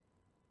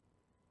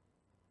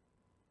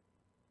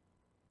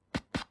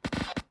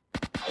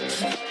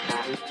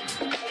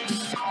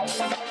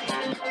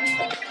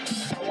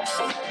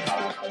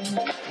That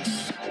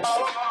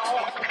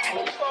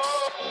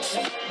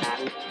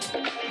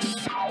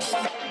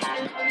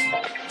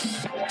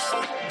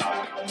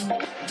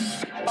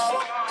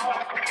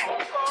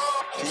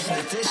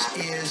this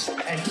is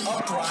an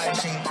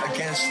uprising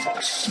against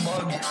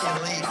smug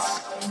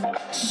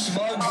elites.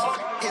 Smug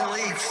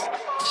elites.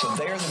 So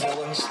they're the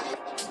villains,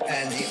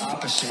 and the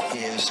opposite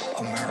is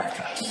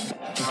America.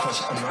 Because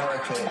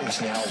America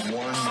is now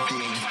one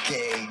big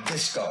gay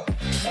disco.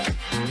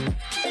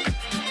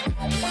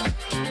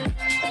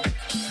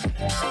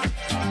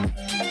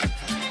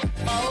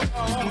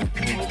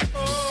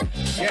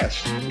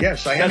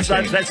 Yes, I am.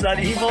 That's not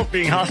evil.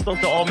 Being hostile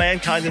to all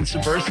mankind and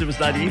subversive is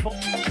not evil.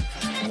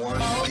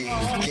 One big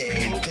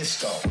gay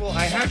disco. Well,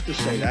 I have to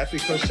say that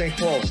because St.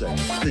 Paul said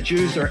the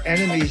Jews are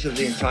enemies of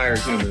the entire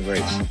human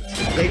race.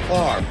 They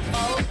are.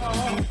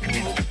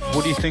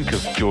 What do you think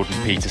of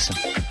Jordan Peterson?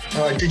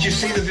 Did you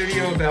see the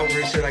video about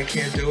where he said, I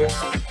can't do it?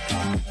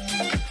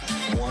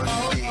 One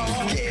big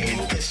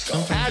gay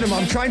disco. Adam,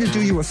 I'm trying to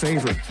do you a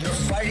favor. You're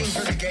fighting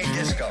for the gay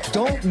disco.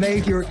 Don't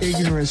make your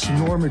ignorance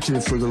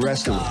normative for the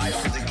rest of Die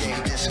us. for the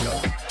gay disco.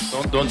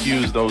 Don't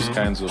use those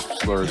kinds of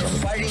slurs. You're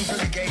fighting for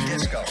the gay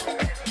disco.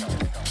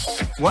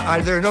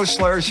 What? There are no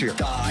slurs here.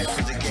 Die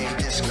for the gay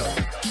disco.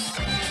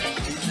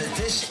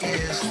 This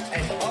is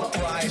an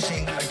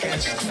uprising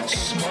against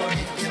smug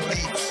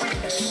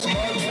elites. Smug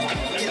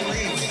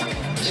elites.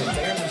 So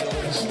they're the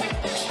villains,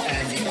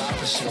 and the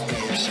opposite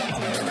is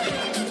America.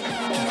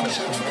 Because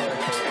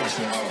America is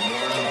now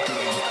one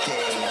big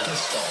gay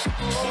disco.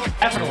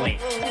 Definitely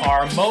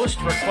our most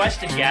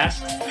requested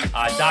guest,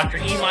 Dr.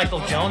 E. Michael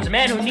Jones, a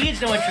man who needs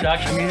no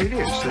introduction. I mean, it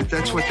is.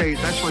 That's what they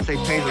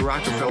pay the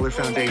Rockefeller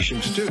Foundation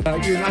to do.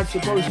 You're not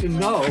supposed to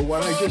know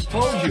what I just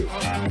told you.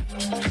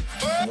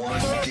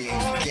 One big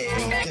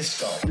gay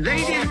disco.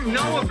 They didn't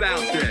know about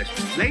this.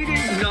 They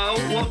didn't know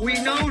what we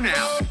know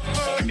now.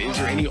 I mean, is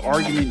there any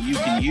argument you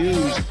can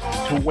use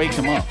to wake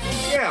him up?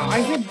 Yeah,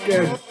 I think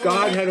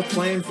God had a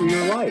plan for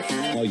your life.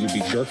 Well, you'd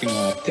be jerking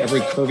off to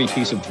every curvy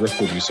piece of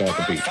driftwood you saw at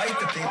the beach. Fight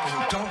the people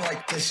who don't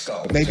like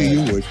disco. Maybe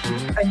you would.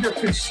 And you're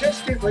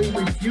consistently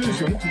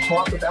refusing to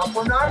talk about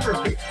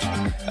pornography.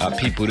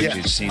 Pete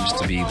Buttigieg seems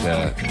to be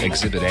the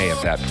exhibit A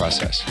of that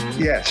process.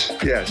 Yes.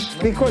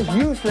 Because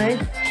you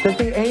think that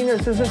the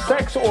anus is a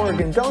sex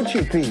organ, don't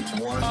you, Pete?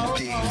 One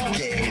big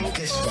gay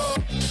disco.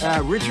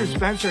 Richard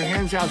Spencer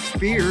hands out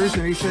spears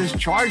and he says,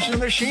 charge the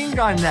machine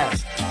gun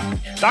nest.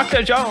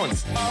 Dr.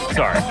 Jones.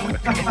 Sorry.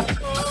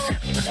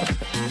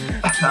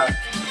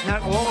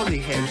 Not all of the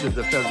heads of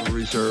the Federal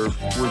Reserve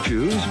were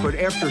Jews, but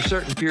after a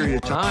certain period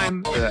of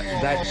time,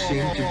 that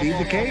seemed to be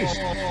the case.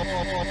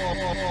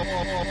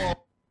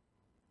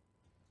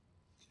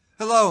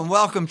 Hello and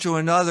welcome to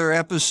another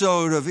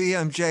episode of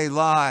EMJ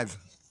Live.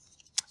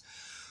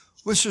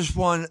 This is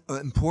one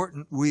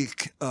important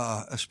week,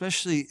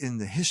 especially in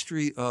the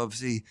history of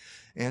the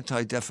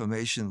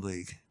Anti-Defamation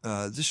League.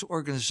 This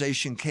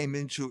organization came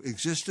into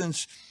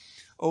existence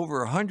over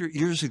 100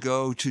 years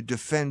ago to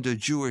defend a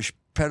Jewish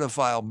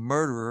pedophile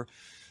murderer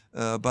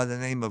by the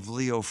name of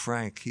Leo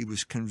Frank. He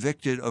was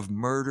convicted of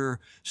murder,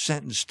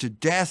 sentenced to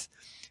death,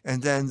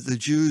 and then the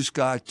Jews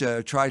tried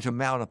to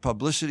mount a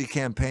publicity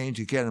campaign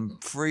to get him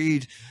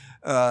freed.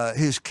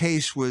 His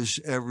case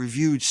was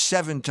reviewed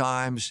 7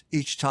 times,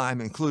 each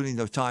time, including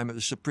the time at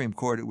the Supreme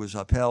Court it was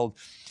upheld.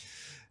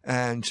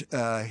 And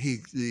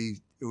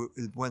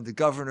when the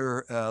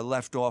governor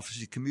left office,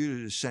 he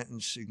commuted a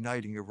sentence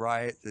igniting a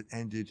riot that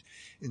ended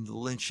in the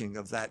lynching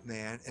of that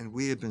man. And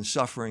we have been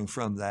suffering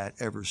from that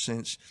ever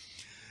since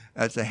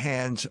at the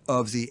hands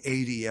of the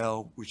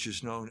ADL, which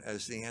is known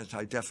as the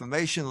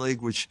Anti-Defamation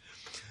League, which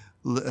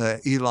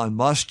Elon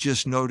Musk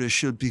just noticed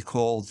should be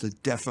called the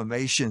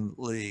Defamation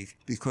League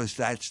because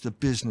that's the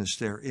business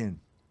they're in.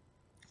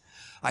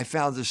 I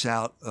found this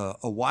out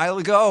a while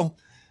ago.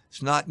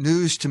 It's not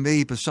news to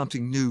me, but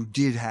something new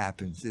did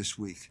happen this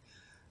week.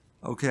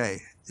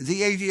 Okay,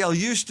 the ADL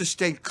used to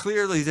state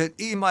clearly that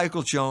E.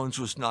 Michael Jones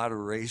was not a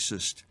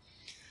racist.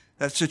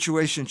 That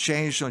situation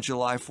changed on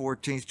July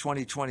 14th,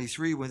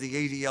 2023, when the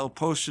ADL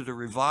posted a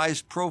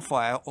revised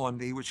profile on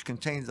me, which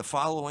contained the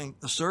following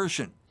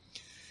assertion.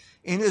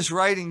 In his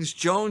writings,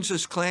 Jones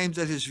has claimed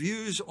that his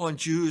views on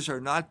Jews are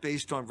not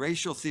based on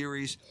racial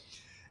theories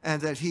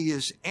and that he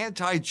is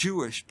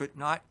anti-Jewish but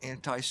not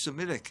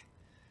anti-Semitic.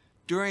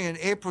 During an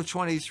April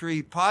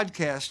 23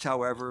 podcast,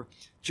 however,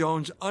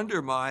 Jones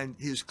undermined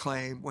his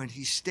claim when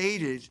he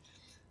stated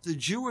the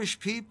Jewish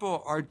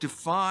people are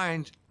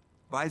defined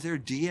by their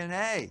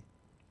DNA.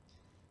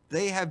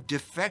 They have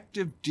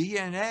defective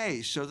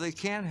DNA, so they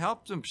can't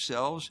help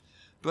themselves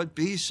but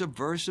be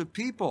subversive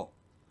people.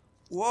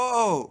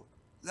 Whoa,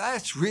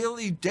 that's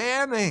really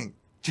damning.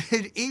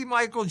 Did E.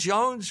 Michael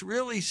Jones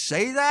really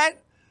say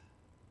that?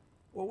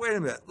 Well, wait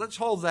a minute. Let's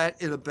hold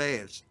that in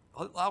abeyance.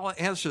 I'll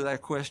answer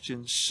that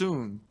question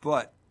soon,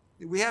 but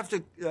we have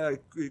to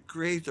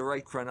create the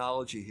right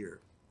chronology here.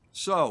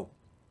 So,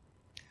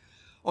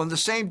 on the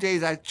same day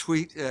that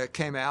tweet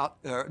came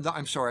out,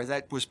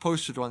 that was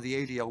posted on the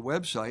ADL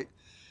website,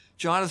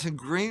 Jonathan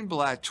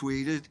Greenblatt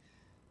tweeted,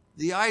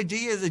 The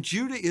idea that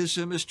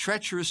Judaism is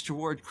treacherous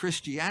toward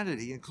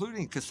Christianity,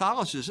 including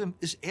Catholicism,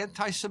 is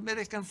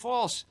anti-Semitic and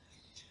false.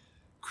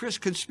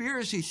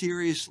 Conspiracy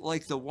theories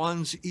like the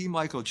ones E.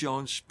 Michael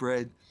Jones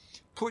spread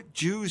put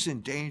Jews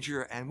in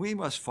danger, and we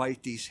must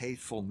fight these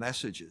hateful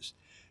messages.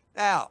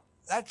 Now,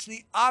 that's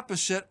the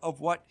opposite of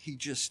what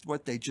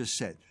they just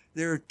said.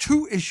 There are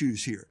two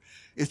issues here.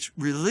 It's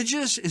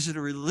religious. Is it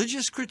a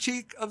religious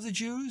critique of the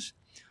Jews,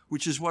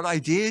 which is what I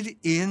did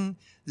in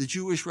the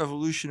Jewish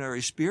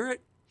Revolutionary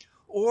Spirit?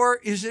 Or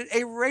is it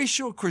a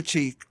racial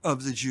critique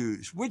of the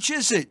Jews? Which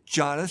is it,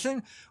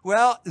 Jonathan?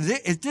 Well,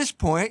 at this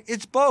point,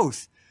 it's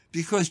both,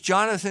 because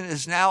Jonathan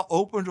has now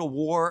opened a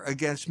war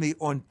against me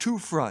on two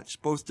fronts,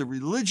 both the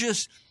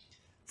religious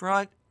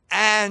front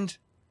and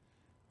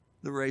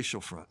the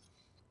racial front.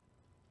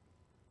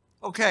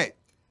 Okay,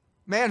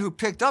 man who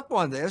picked up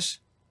on this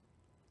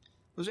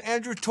was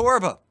Andrew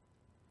Torba,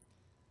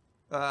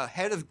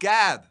 head of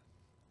Gab.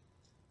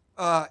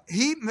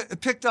 He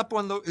picked up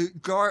on the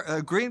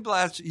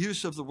Greenblatt's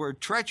use of the word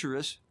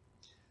treacherous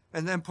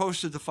and then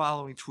posted the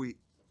following tweet.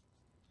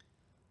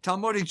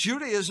 Talmudic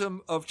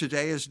Judaism of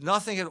today is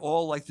nothing at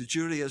all like the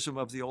Judaism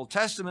of the Old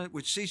Testament,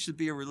 which ceased to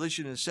be a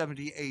religion in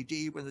 70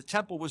 AD when the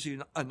temple was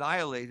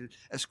annihilated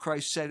as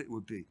Christ said it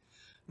would be.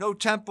 No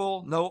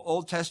temple, no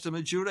Old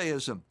Testament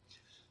Judaism.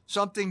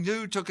 Something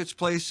new took its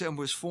place and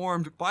was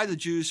formed by the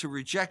Jews who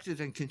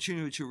rejected and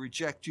continue to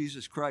reject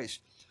Jesus Christ.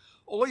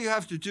 All you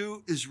have to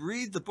do is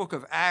read the book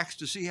of Acts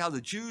to see how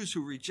the Jews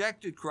who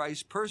rejected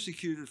Christ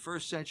persecuted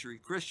first century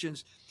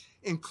Christians,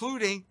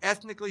 including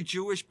ethnically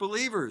Jewish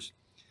believers.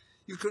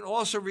 You can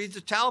also read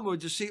the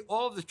Talmud to see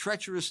all the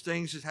treacherous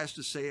things it has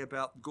to say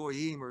about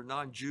Goyim or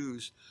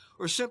non-Jews,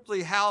 or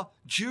simply how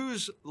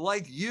Jews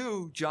like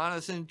you,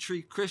 Jonathan,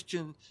 treat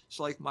Christians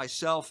like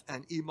myself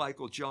and E.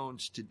 Michael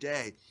Jones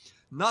today.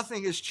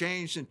 Nothing has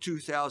changed in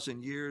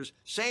 2,000 years.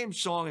 Same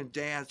song and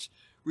dance.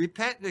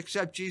 Repent and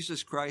accept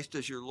Jesus Christ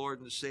as your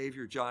Lord and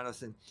Savior,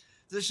 Jonathan.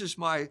 This is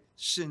my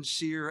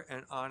sincere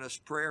and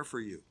honest prayer for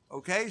you.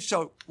 Okay,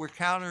 so we're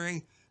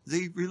countering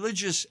the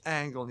religious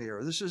angle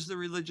here. This is the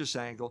religious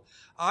angle.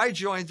 I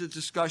joined the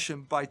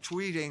discussion by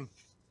tweeting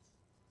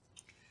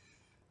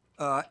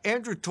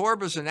Andrew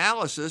Torba's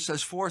analysis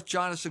has forced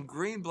Jonathan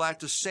Greenblatt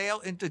to sail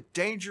into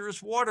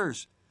dangerous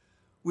waters.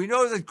 We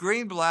know that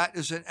Greenblatt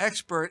is an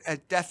expert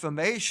at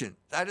defamation.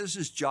 That is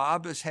his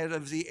job as head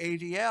of the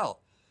ADL.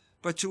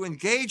 But to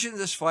engage in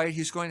this fight,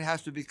 he's going to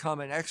have to become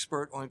an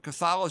expert on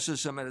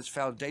Catholicism and its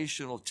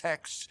foundational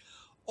texts,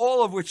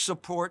 all of which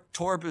support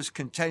Torba's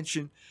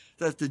contention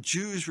that the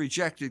Jews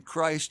rejected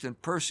Christ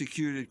and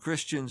persecuted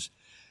Christians,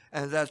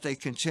 and that they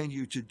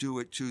continue to do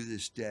it to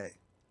this day.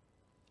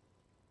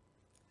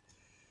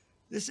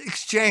 This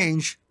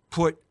exchange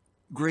put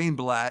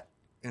Greenblatt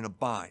in a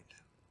bind.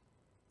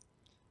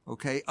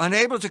 Okay,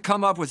 unable to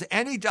come up with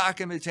any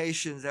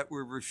documentation that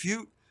would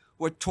refute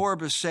what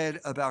Torba said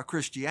about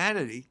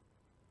Christianity,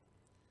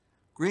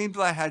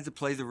 Greenblatt had to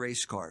play the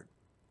race card.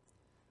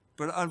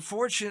 But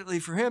unfortunately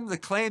for him, the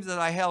claim that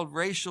I held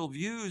racial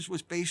views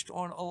was based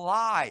on a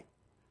lie.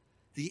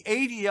 The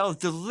ADL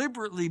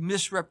deliberately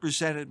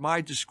misrepresented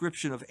my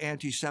description of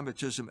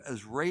anti-Semitism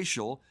as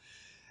racial,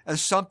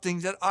 as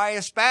something that I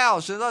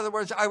espouse. In other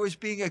words, I was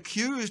being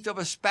accused of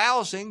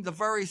espousing the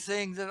very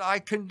thing that I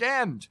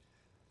condemned.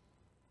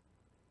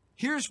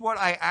 Here's what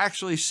I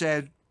actually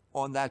said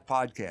on that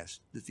podcast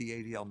that the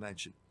ADL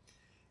mentioned.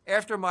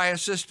 After my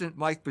assistant,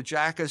 Mike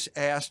Bajakis,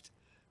 asked,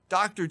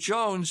 Dr.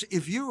 Jones,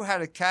 if you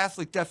had a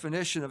Catholic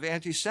definition of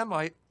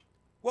anti-Semite,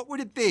 what would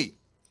it be?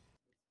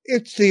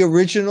 It's the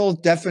original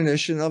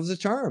definition of the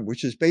term,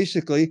 which is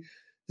basically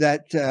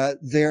that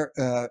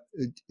the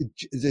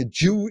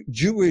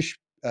Jewish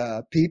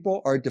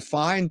people are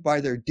defined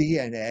by their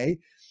DNA.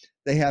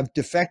 They have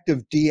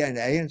defective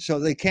DNA, and so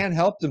they can't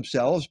help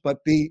themselves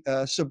but be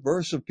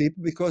subversive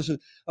people because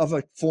of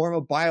a form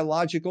of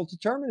biological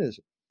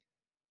determinism.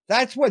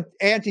 That's what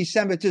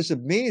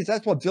anti-Semitism means.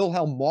 That's what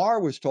Wilhelm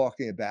Marr was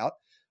talking about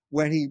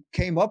when he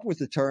came up with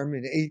the term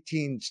in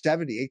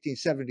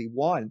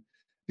 1871,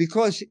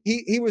 because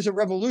he was a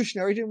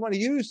revolutionary. He didn't want to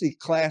use the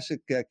classic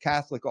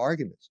Catholic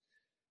arguments.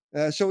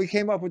 So he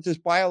came up with this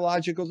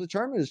biological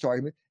determinist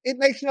argument. It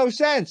makes no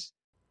sense.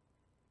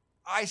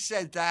 I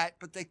said that,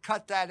 but they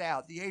cut that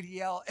out. The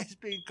ADL is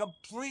being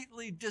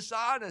completely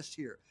dishonest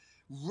here,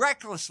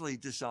 recklessly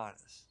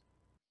dishonest.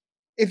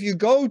 If you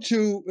go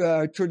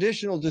to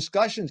traditional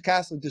discussions,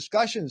 Catholic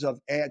discussions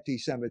of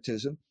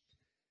anti-Semitism,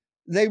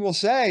 they will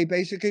say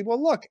basically,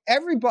 well, look,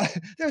 everybody,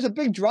 there's a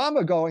big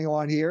drama going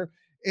on here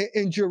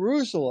in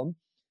Jerusalem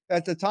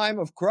at the time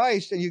of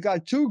Christ, and you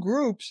got two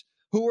groups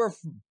who are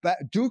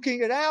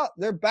duking it out.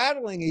 They're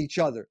battling each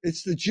other.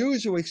 It's the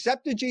Jews who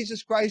accepted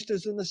Jesus Christ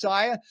as the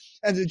Messiah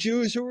and the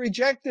Jews who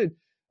rejected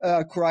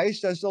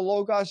Christ as the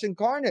Logos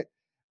incarnate.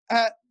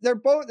 They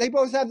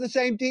both have the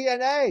same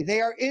DNA.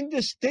 They are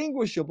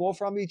indistinguishable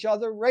from each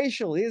other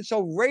racially. And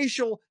so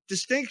racial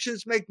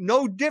distinctions make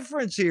no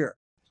difference here.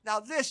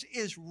 Now, this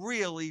is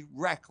really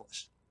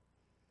reckless.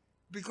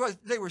 because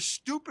they were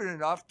stupid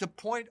enough to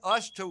point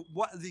us to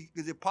what the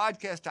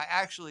podcast I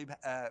actually,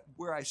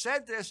 where I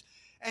said this,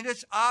 and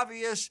it's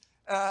obvious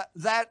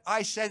that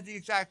I said the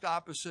exact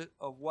opposite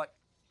of what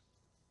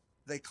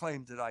they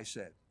claimed that I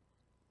said.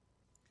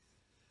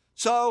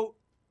 So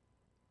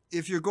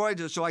if you're going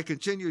to, so I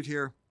continued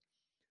here.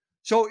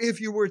 So if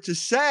you were to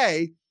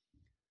say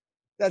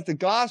that the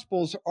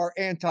Gospels are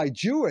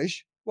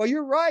anti-Jewish, well,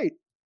 you're right.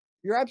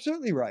 You're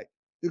absolutely right.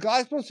 The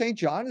Gospel of St.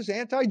 John is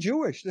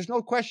anti-Jewish. There's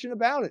no question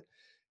about it,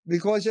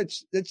 because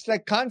it's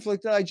that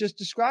conflict that I just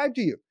described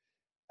to you.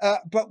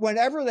 But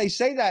whenever they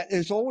say that,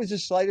 there's always a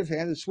sleight of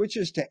hand that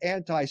switches to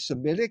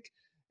anti-Semitic.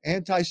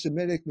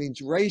 Anti-Semitic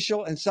means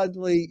racial, and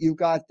suddenly you've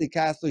got the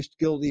Catholics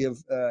guilty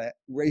of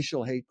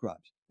racial hate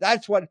crimes.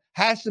 That's what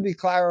has to be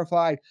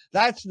clarified.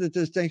 That's the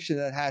distinction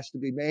that has to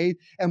be made.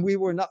 And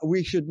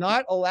we should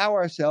not allow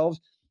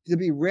ourselves to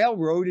be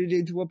railroaded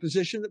into a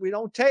position that we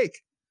don't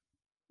take.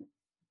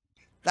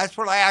 That's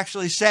what I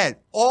actually said.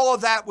 All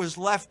of that was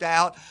left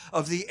out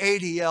of the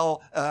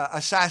ADL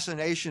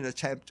assassination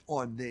attempt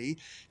on me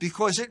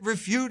because it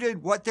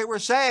refuted what they were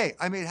saying.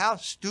 I mean, how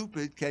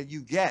stupid can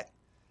you get?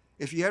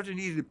 If you ever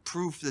needed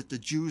proof that the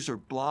Jews are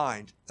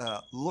blind,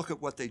 look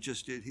at what they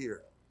just did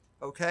here.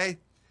 Okay?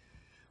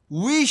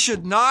 We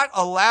should not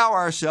allow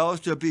ourselves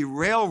to be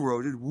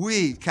railroaded.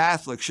 We,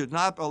 Catholics, should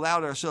not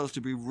allow ourselves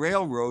to be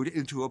railroaded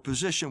into a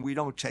position we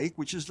don't take,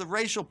 which is the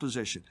racial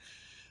position.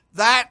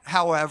 That,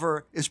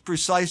 however, is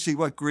precisely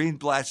what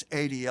Greenblatt's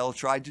ADL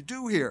tried to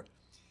do here.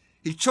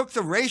 He took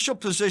the racial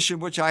position,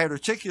 which I had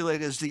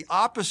articulated as the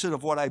opposite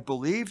of what I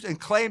believed, and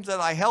claimed that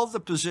I held the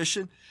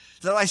position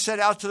that I set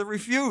out to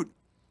refute,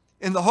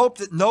 in the hope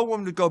that no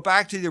one would go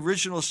back to the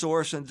original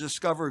source and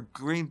discover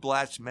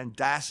Greenblatt's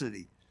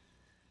mendacity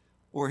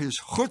or his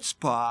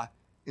chutzpah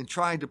in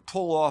trying to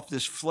pull off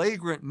this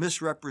flagrant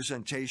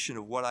misrepresentation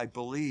of what I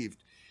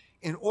believed.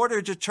 In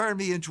order to turn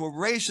me into a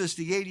racist,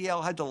 the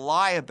ADL had to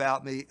lie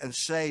about me and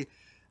say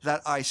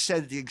that I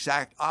said the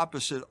exact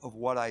opposite of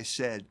what I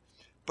said.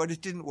 But it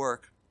didn't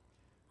work.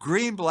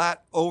 Greenblatt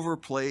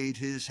overplayed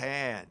his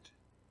hand.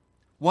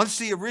 Once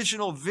the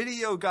original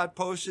video got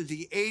posted,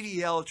 the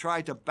ADL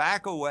tried to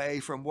back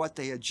away from what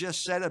they had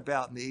just said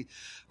about me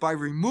by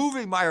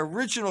removing my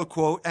original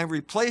quote and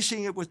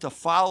replacing it with the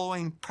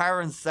following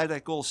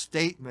parenthetical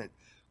statement.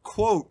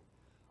 Quote,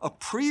 a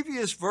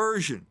previous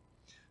version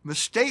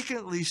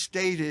mistakenly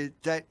stated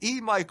that E.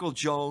 Michael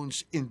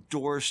Jones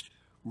endorsed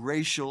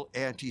racial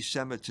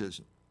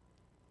anti-Semitism.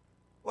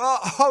 Well,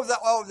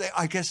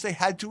 I guess they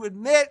had to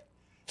admit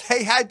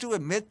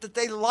that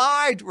they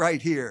lied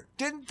right here,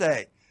 didn't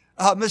they?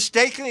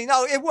 Mistakenly?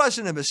 No, it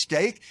wasn't a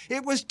mistake.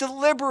 It was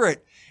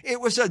deliberate.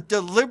 It was a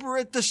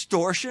deliberate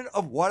distortion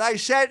of what I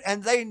said,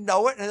 and they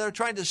know it, and they're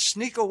trying to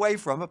sneak away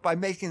from it by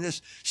making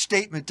this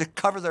statement to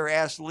cover their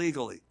ass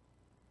legally.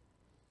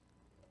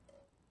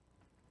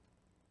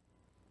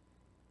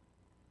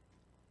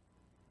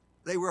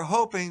 They were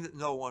hoping that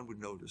no one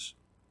would notice.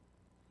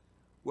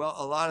 Well,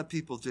 a lot of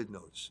people did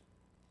notice.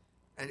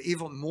 And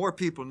even more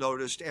people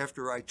noticed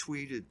after I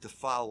tweeted the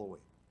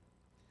following.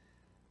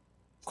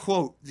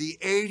 Quote, the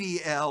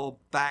ADL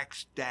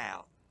backs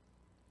down.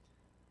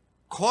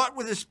 Caught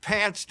with his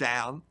pants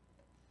down,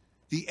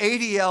 the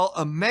ADL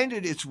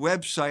amended its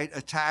website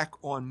attack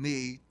on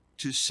me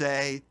to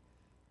say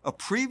a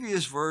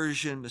previous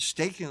version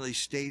mistakenly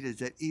stated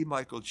that E.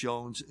 Michael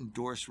Jones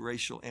endorsed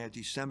racial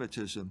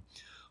anti-Semitism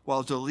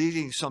while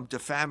deleting some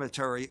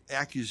defamatory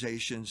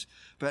accusations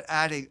but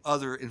adding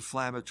other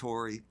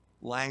inflammatory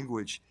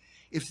language.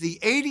 If the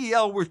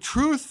ADL were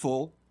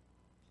truthful,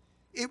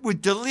 it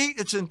would delete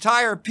its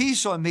entire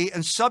piece on me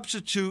and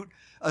substitute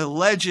a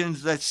legend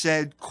that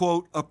said,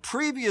 quote, a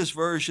previous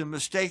version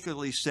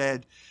mistakenly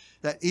said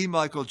that E.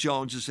 Michael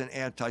Jones is an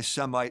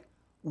anti-Semite.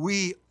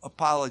 We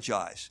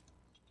apologize.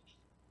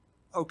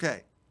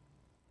 Okay.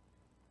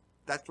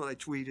 That's what I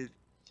tweeted.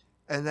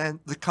 And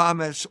then the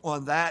comments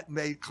on that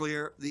made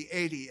clear the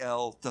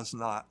ADL does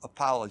not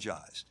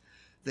apologize.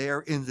 They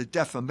are in the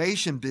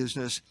defamation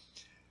business,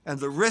 and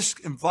the risk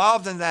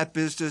involved in that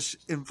business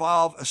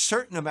involve a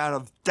certain amount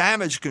of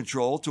damage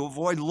control to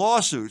avoid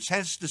lawsuits,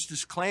 hence this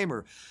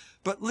disclaimer.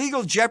 But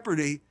legal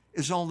jeopardy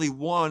is only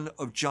one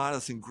of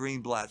Jonathan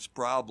Greenblatt's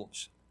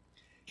problems.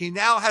 He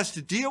now has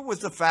to deal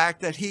with the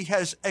fact that he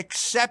has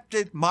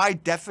accepted my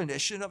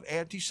definition of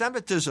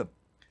anti-Semitism.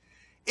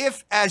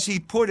 If, as he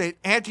put it,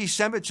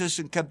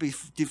 anti-Semitism can be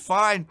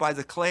defined by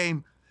the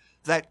claim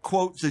that,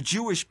 quote, the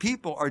Jewish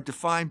people are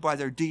defined by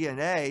their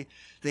DNA,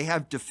 they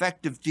have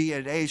defective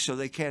DNA so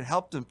they can't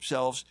help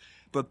themselves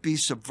but be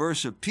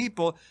subversive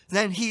people,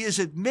 then he is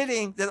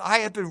admitting that I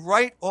have been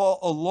right all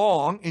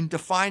along in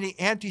defining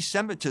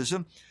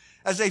anti-Semitism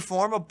as a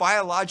form of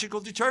biological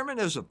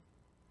determinism.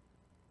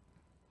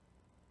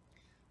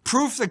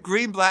 Proof that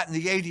Greenblatt and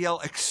the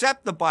ADL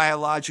accept the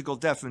biological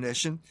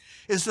definition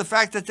is the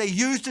fact that they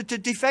used it to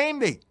defame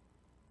me,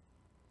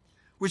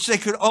 which they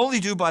could only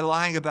do by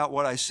lying about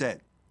what I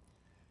said.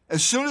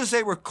 As soon as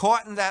they were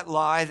caught in that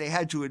lie, they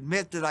had to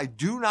admit that I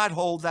do not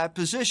hold that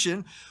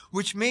position,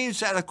 which means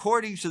that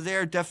according to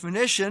their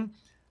definition,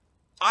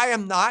 I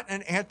am not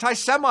an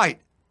anti-Semite.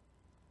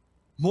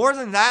 More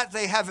than that,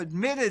 they have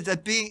admitted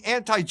that being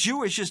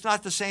anti-Jewish is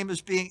not the same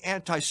as being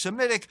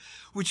anti-Semitic,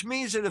 which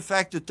means in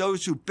effect that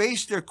those who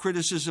base their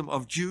criticism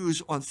of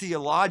Jews on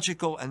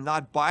theological and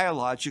not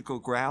biological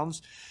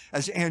grounds,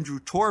 as Andrew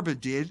Torba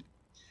did,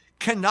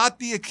 cannot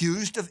be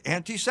accused of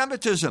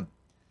anti-Semitism.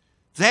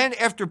 Then,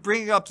 after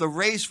bringing up the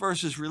race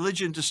versus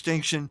religion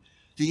distinction,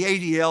 the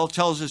ADL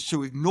tells us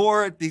to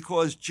ignore it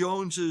because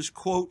Jones's,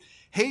 quote,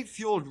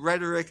 hate-fueled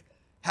rhetoric,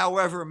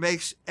 however,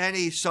 makes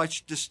any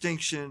such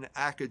distinction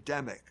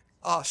academic.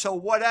 So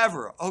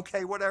whatever.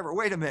 Okay, whatever.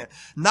 Wait a minute.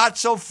 Not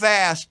so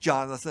fast,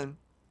 Jonathan.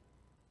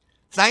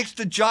 Thanks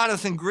to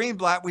Jonathan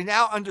Greenblatt, we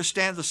now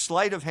understand the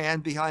sleight of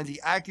hand behind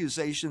the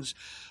accusations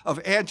of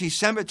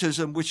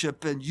anti-Semitism, which have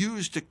been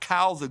used to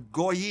cow the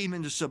Goyim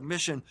into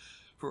submission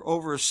for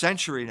over a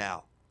century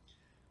now.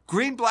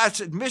 Greenblatt's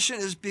admission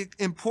is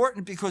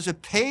important because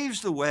it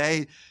paves the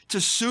way to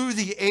sue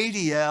the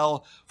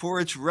ADL for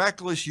its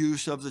reckless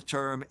use of the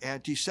term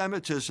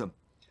anti-Semitism.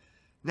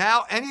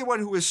 Now, anyone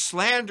who is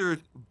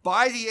slandered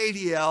by the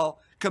ADL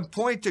can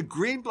point to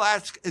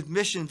Greenblatt's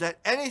admission that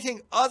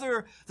anything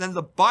other than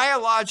the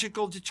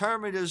biological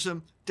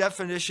determinism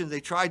definition they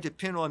tried to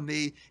pin on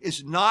me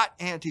is not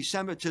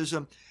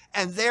anti-Semitism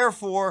and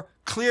therefore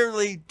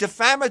clearly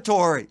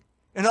defamatory.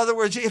 In other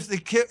words, if the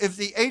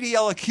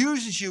ADL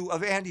accuses you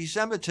of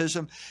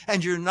anti-Semitism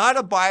and you're not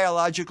a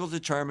biological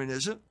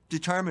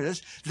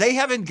determinist, they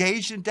have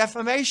engaged in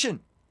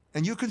defamation,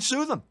 and you can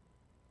sue them.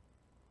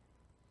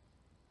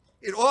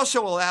 It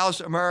also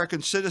allows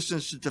American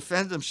citizens to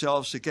defend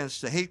themselves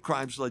against the hate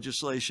crimes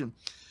legislation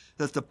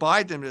that the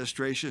Biden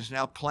administration is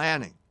now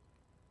planning.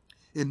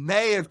 In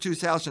May of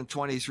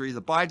 2023,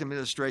 the Biden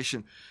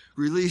administration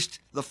released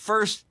the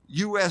first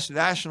U.S.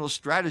 national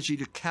strategy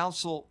to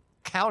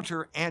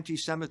counter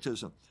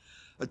anti-Semitism,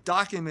 a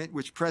document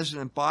which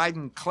President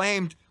Biden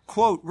claimed,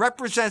 quote,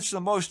 represents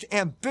the most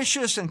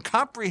ambitious and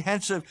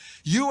comprehensive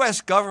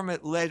U.S.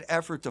 government-led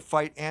effort to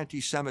fight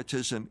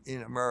anti-Semitism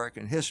in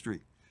American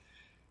history.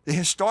 The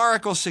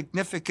historical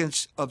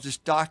significance of this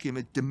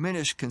document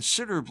diminished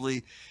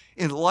considerably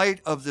in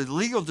light of the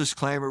legal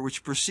disclaimer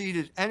which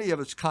preceded any of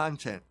its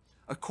content.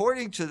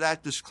 According to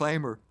that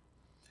disclaimer,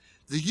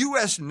 the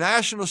U.S.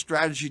 national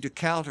strategy to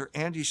counter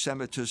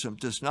anti-Semitism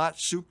does not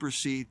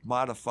supersede,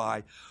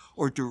 modify,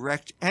 or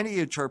direct any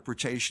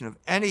interpretation of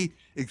any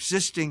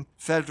existing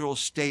federal,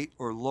 state,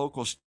 or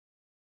local.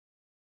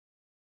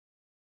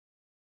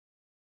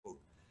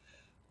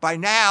 By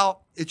now,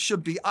 it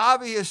should be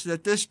obvious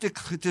that this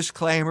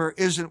disclaimer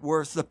isn't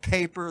worth the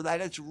paper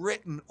that it's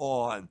written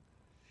on.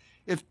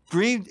 If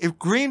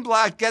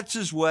Greenblatt gets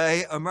his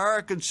way,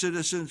 American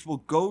citizens will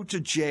go to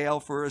jail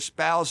for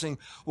espousing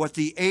what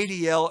the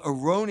ADL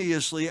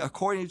erroneously,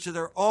 according to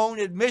their own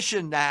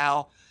admission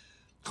now,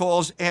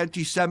 calls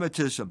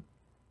anti-Semitism.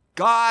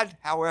 God,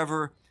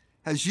 however,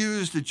 has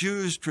used the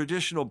Jews'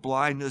 traditional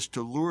blindness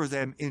to lure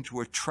them into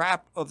a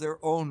trap of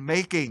their own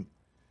making.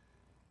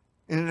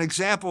 In an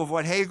example of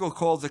what Hegel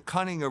called the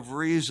cunning of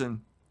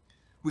reason,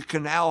 we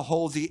can now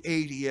hold the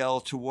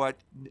ADL to what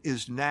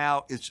is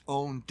now its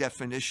own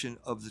definition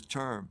of the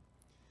term.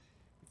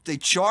 If they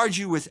charge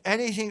you with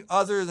anything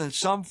other than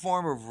some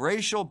form of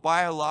racial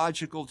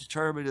biological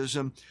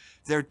determinism,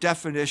 their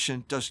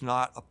definition does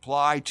not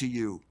apply to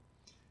you.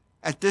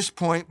 At this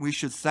point, we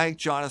should thank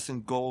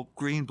Jonathan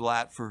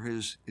Greenblatt for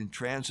his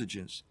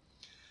intransigence.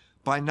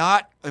 By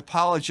not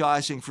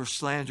apologizing for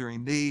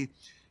slandering me,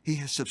 he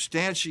has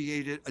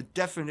substantiated a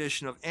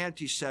definition of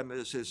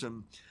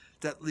anti-Semitism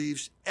that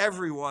leaves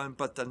everyone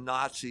but the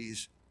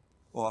Nazis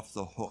off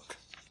the hook.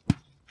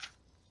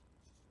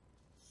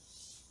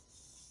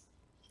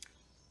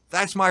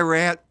 That's my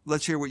rant.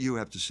 Let's hear what you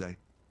have to say.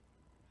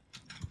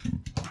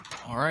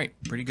 All right,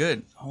 pretty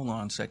good. Hold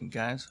on a second,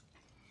 guys.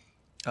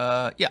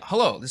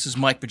 Hello, this is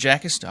Mike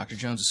Bajakis, Dr.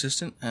 Jones'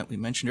 assistant, we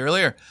mentioned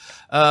earlier.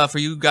 For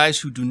you guys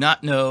who do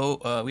not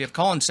know, we have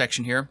call-in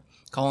section here.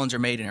 Call-ins are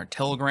made in our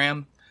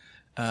Telegram.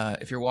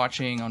 If you're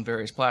watching on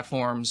various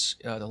platforms,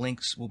 the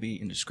links will be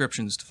in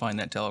descriptions to find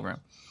that Telegram.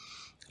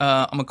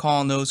 I'm going to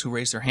call on those who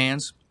raise their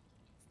hands.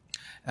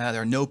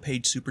 There are no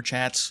paid super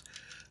chats.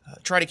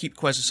 Try to keep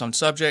questions on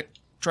subject.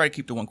 Try to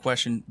keep to one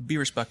question. Be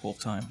respectful of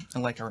time.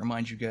 And like I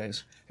remind you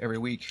guys every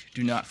week,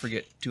 do not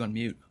forget to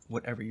unmute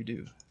whatever you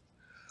do.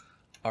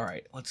 All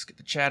right, let's get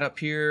the chat up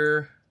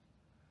here.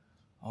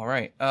 All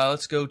right,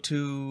 let's go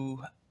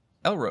to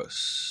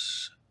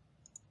Elros.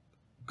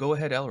 Go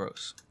ahead,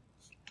 Elros.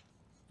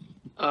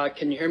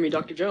 Can you hear me,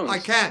 Dr. Jones? I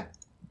can.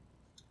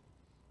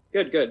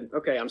 Good.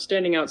 Okay, I'm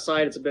standing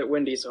outside. It's a bit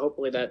windy, so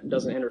hopefully that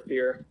doesn't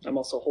interfere. I'm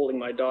also holding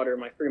my daughter,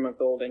 my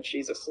 3-month-old, and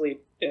she's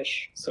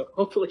asleep-ish, so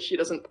hopefully she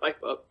doesn't pipe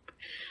up.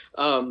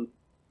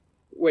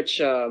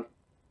 Which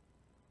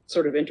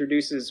sort of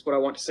introduces what I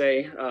want to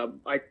say.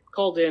 I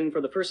called in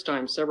for the first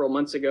time several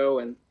months ago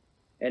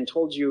and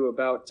told you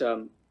about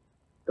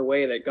the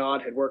way that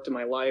God had worked in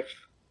my life.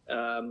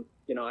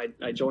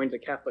 I joined the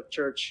Catholic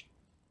Church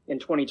in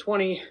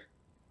 2020.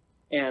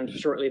 And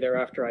shortly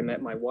thereafter, I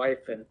met my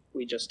wife, and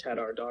we just had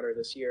our daughter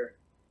this year.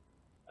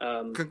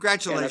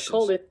 Congratulations. I've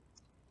called it.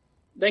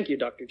 Thank you,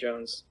 Dr.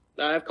 Jones.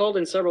 I've called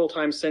in several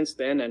times since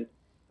then, and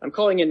I'm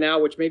calling in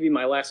now, which may be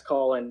my last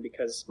call in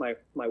because my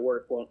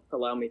work won't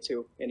allow me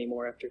to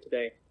anymore after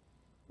today.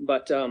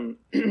 But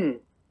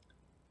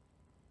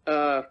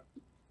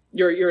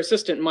your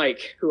assistant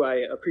Mike, who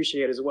I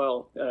appreciate as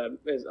well,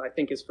 I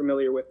think is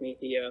familiar with me.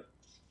 He,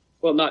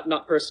 well,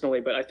 not personally,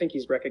 but I think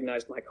he's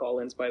recognized my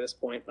call-ins by this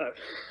point.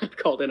 I've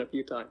called in a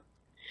few times.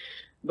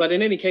 But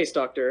in any case,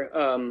 Doctor,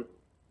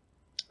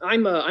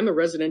 I'm a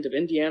resident of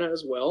Indiana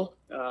as well.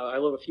 I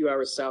live a few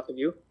hours south of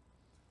you,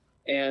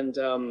 and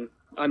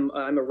I'm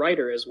a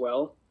writer as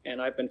well.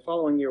 And I've been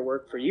following your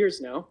work for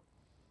years now.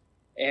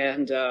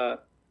 And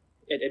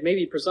it may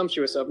be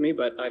presumptuous of me,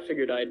 but I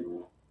figured I'd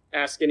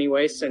ask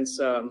anyway, since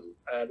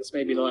this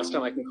may be the last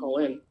time I can call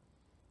in.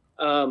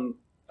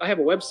 I have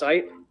a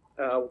website.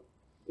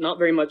 Not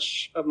very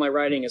much of my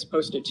writing is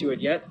posted to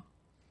it yet,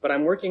 but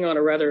I'm working on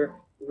a rather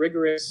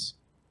rigorous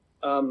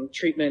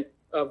treatment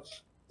of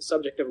the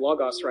subject of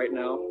Logos right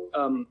now.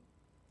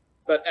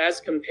 But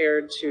as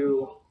compared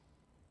to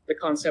the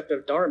concept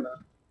of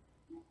Dharma.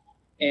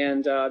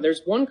 And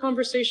there's one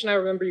conversation I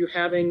remember you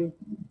having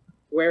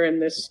wherein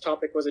this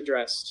topic was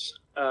addressed,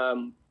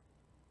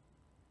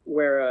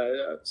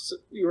 where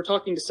you were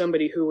talking to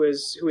somebody who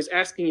was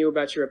asking you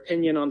about your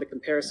opinion on the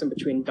comparison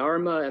between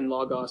Dharma and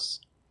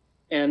Logos.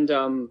 And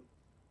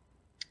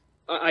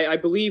I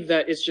believe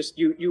that it's just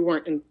you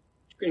weren't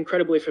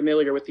incredibly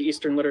familiar with the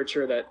Eastern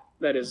literature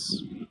that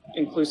is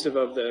inclusive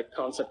of the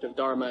concept of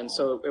Dharma, and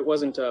so it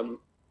wasn't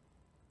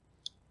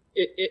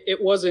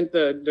it wasn't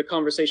the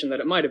conversation that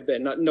it might have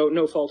been.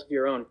 No fault of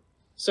your own.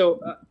 So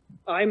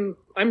I'm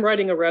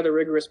writing a rather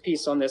rigorous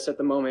piece on this at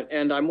the moment,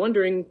 and I'm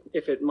wondering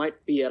if it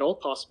might be at all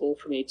possible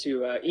for me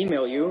to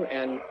email you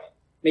and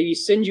maybe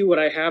send you what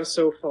I have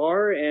so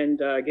far and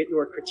get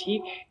your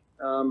critique.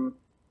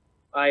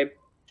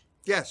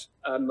 Yes.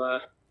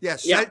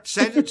 Yes. Yeah.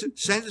 Send it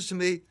to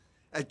me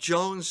at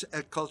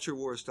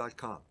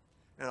jones@culturewars.com,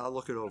 and I'll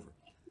look it over.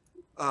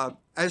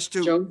 As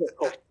to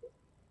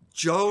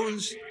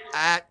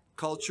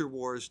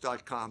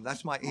jones@culturewars.com,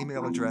 that's my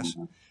email address.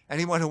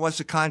 Anyone who wants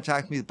to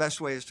contact me, the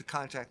best way is to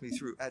contact me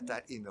through at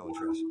that email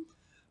address.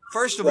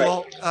 First of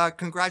all,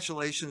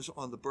 congratulations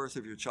on the birth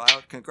of your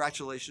child.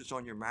 Congratulations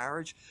on your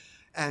marriage,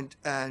 and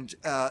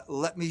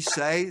let me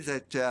say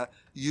that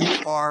you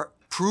are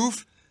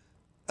proof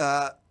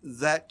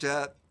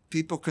that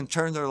people can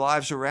turn their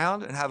lives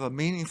around and have a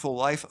meaningful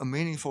life, a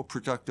meaningful,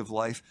 productive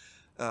life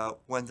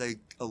when they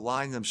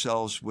align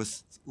themselves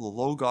with the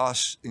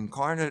Logos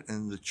incarnate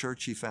and the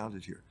church he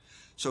founded here.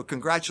 So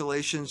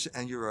congratulations,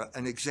 and you're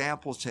an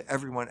example to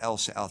everyone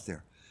else out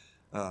there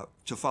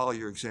to follow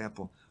your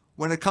example.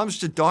 When it comes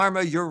to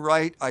Dharma, you're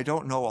right. I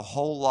don't know a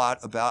whole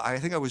lot about. I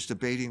think I was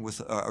debating with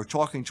or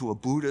talking to a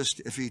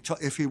Buddhist.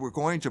 If he were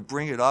going to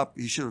bring it up,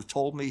 he should have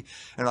told me,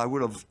 and I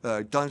would have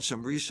done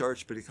some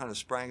research. But he kind of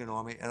sprang it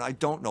on me, and I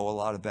don't know a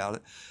lot about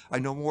it. I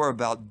know more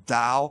about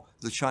Tao,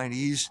 the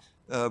Chinese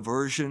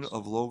version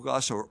of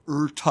Logos, or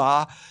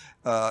Ta.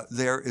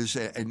 There is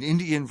an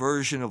Indian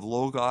version of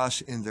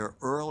Logos in their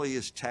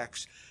earliest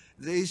texts.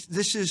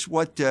 This is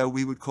what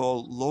we would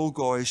call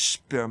logoi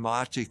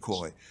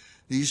spermatikoi.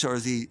 These are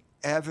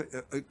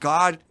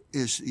God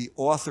is the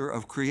author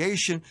of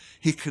creation.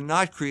 He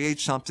cannot create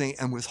something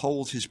and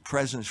withhold his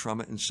presence from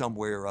it in some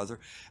way or other.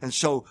 And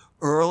so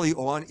early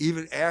on,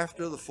 even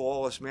after the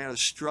fall, as man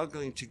is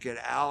struggling to get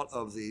out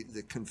of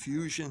the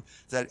confusion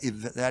that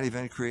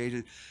event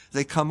created,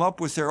 they come up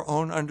with their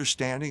own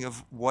understanding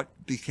of what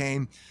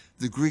became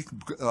the Greek,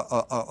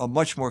 a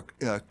much more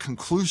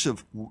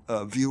conclusive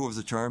view of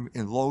the term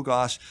in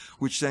Logos,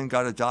 which then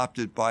got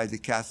adopted by the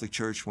Catholic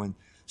Church when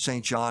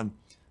St. John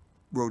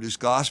wrote his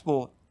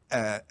gospel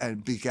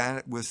and began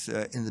it with,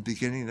 in the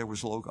beginning, there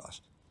was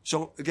Logos.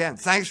 So again,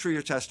 thanks for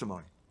your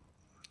testimony.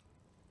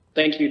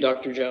 Thank you,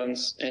 Dr.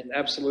 Jones. And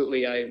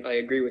absolutely, I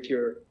agree with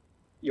your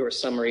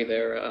summary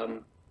there.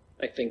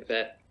 I think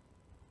that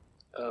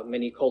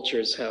many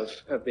cultures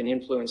have been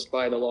influenced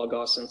by the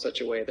Logos in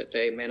such a way that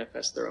they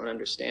manifest their own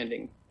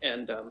understanding.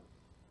 And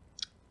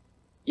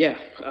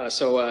just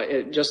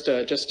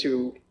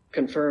to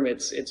confirm,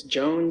 it's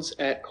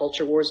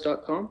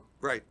jones@culturewars.com.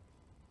 Right.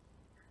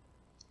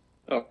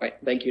 All right.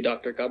 Thank you,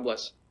 Doctor. God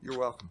bless. You're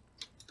welcome.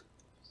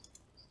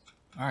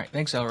 All right.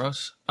 Thanks,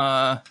 Elros.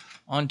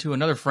 On to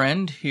another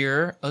friend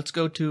here. Let's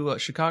go to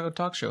Chicago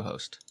talk show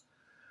host.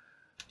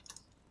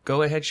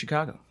 Go ahead,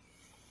 Chicago.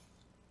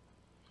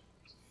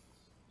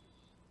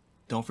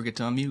 Don't forget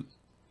to unmute.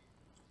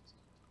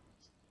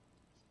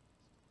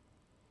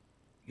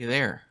 You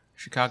there,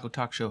 Chicago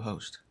talk show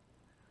host.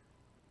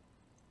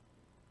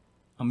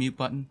 Unmute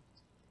button.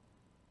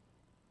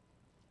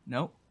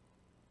 No.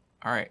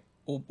 All right.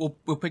 We'll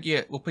pick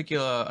you. We'll pick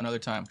you another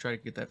time. Try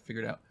to get that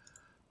figured out.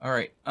 All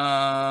right.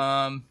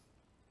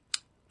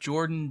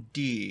 Jordan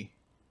D.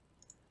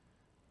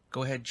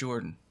 Go ahead,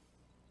 Jordan.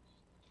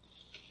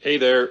 Hey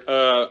there.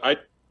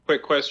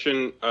 Quick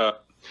question. I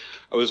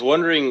was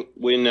wondering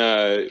when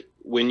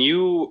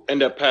you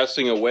end up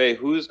passing away,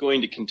 who's going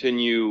to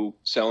continue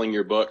selling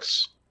your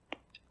books?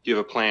 Do you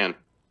have a plan?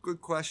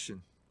 Good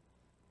question.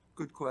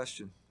 Good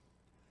question.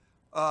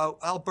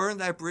 I'll burn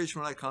that bridge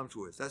when I come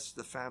to it. That's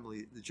the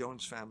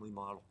Jones family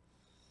model.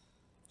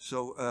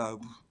 So,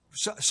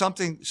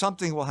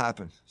 something will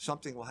happen.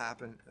 Something will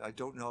happen. I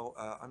don't know.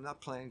 I'm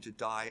not planning to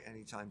die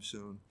anytime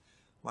soon.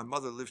 My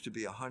mother lived to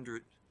be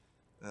 100.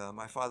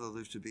 My father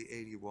lived to be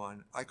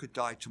 81. I could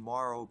die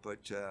tomorrow,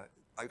 but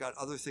I got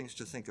other things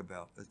to think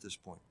about at this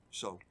point.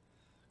 So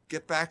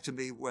get back to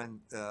me when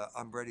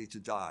I'm ready to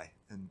die,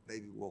 and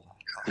maybe I'll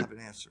have an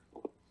answer.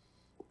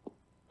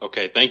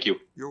 Okay, thank you.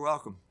 You're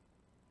welcome.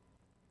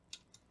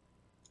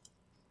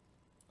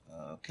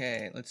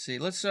 Okay, let's see.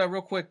 Let's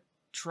real quick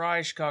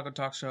try Chicago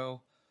Talk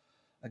Show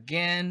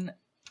again.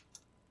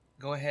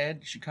 Go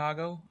ahead,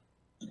 Chicago.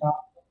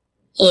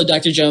 Hello,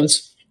 Dr.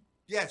 Jones.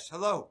 Yes,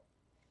 hello.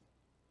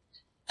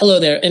 Hello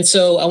there. And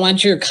so I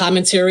want your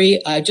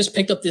commentary. I just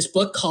picked up this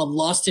book called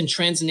Lost in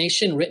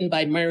Translation, written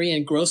by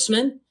Marianne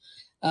Grossman,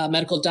 a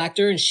medical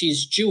doctor, and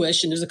she's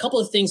Jewish. And there's a couple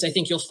of things I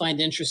think you'll find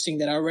interesting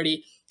that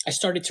I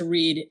started to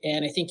read,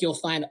 and I think you'll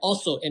find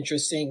also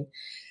interesting.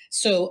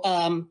 So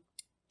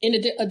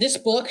in this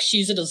book, she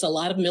uses a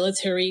lot of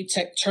military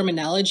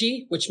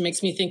terminology, which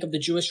makes me think of the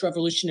Jewish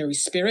revolutionary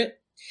spirit.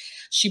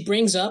 She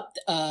brings up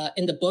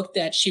in the book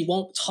that she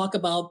won't talk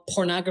about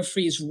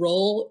pornography's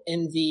role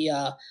in the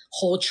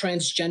whole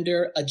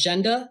transgender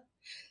agenda.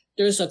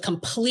 There's a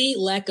complete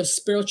lack of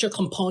spiritual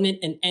component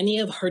in any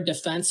of her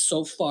defense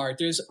so far.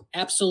 There's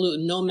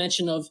absolute no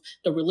mention of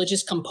the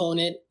religious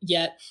component,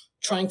 yet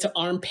trying to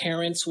arm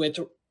parents with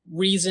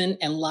reason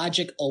and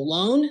logic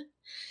alone.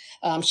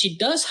 She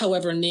does,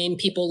 however, name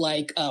people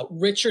like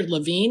Richard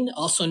Levine,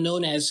 also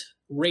known as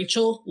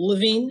Rachel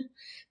Levine,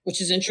 which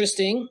is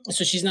interesting.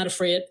 So she's not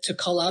afraid to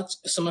call out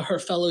some of her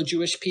fellow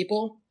Jewish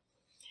people.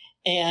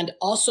 And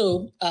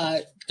also,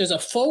 there's a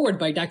foreword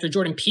by Dr.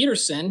 Jordan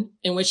Peterson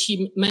in which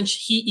he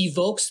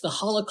evokes the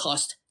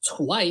Holocaust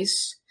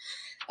twice.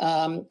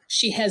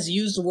 She has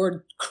used the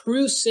word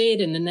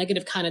crusade in the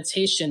negative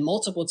connotation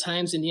multiple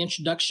times in the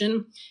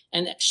introduction.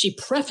 And she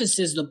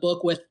prefaces the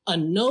book with a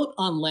note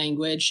on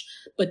language,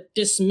 but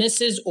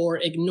dismisses or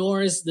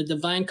ignores the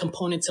divine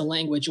component to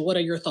language. What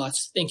are your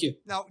thoughts? Thank you.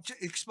 Now,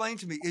 explain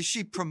to me, is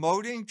she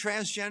promoting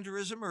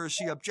transgenderism or is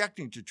she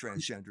objecting to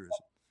transgenderism?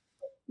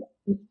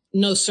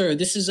 No, sir.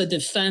 This is a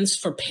defense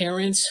for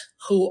parents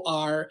who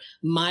are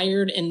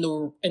mired in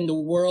the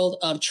world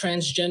of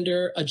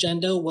transgender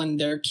agenda when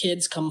their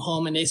kids come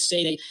home and they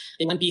say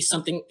they want to be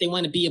something, they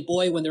want to be a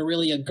boy when they're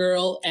really a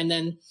girl. And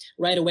then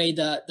right away,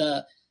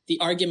 the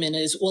argument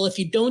is, well, if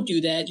you don't do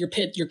that, your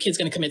kid's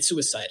going to commit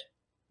suicide.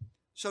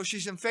 So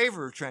she's in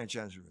favor of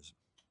transgenderism.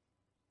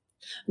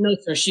 No,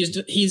 sir.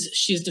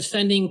 She's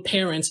defending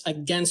parents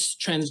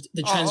against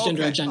the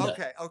transgender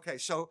agenda. Okay.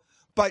 So,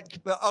 but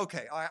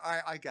okay,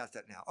 I got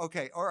that now.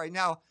 Okay, all right.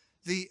 Now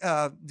the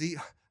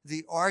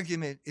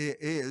argument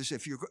is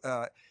if you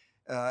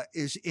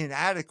is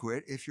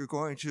inadequate if you're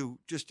going to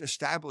just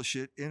establish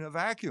it in a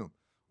vacuum.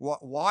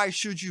 Why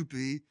should you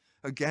be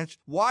against?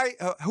 Why?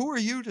 Who are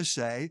you to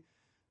say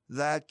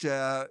that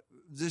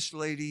this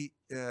lady,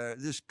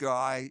 this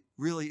guy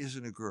really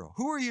isn't a girl?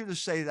 Who are you to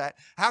say that?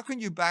 How can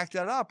you back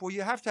that up? Well,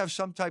 you have to have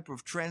some type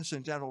of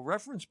transcendental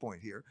reference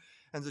point here.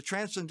 And the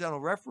transcendental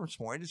reference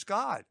point is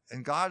God.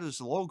 And God is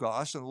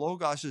Logos, and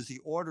Logos is the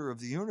order of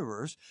the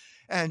universe.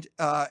 And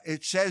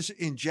it says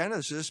in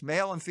Genesis,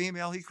 male and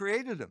female, he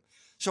created them.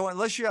 So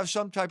unless you have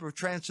some type of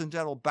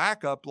transcendental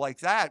backup like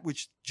that,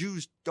 which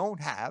Jews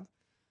don't have,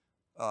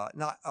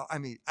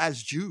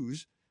 as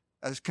Jews,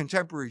 as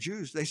contemporary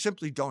Jews, they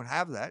simply don't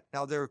have that.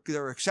 Now, there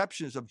are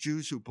exceptions of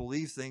Jews who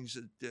believe things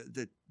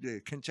that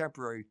the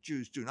contemporary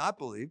Jews do not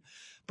believe.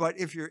 But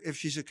if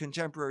she's a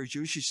contemporary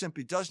Jew, she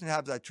simply doesn't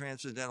have that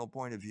transcendental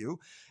point of view.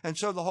 And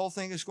so the whole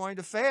thing is going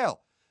to fail.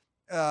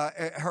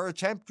 Her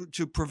attempt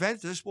to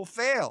prevent this will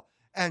fail.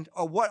 And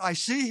what I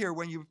see here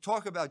when you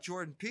talk about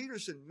Jordan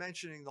Peterson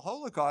mentioning the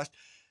Holocaust,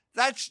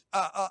 that's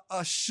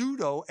a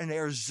pseudo, an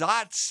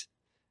ersatz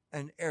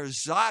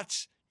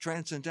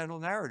transcendental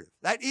narrative.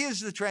 That is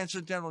the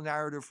transcendental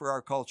narrative for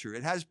our culture.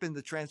 It has been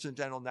the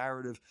transcendental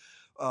narrative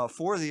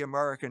for the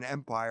American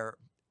empire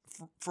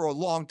for a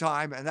long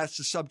time, and that's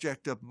the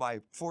subject of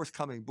my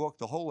forthcoming book,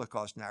 The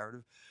Holocaust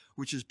Narrative,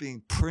 which is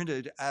being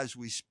printed as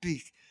we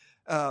speak.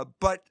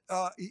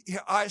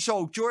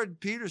 So Jordan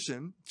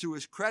Peterson, to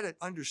his credit,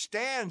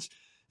 understands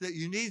that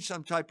you need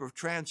some type of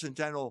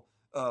transcendental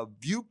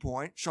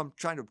viewpoint, some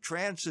kind of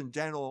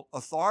transcendental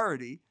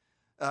authority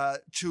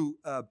to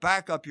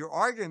back up your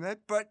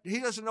argument, but he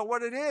doesn't know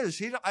what it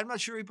is. I'm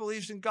not sure he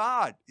believes in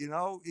God.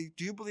 Do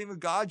you believe in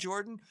God,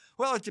 Jordan?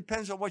 Well, it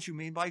depends on what you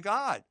mean by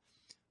God.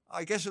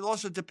 I guess it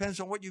also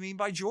depends on what you mean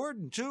by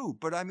Jordan, too.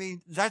 But, I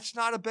mean, that's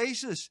not a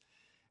basis.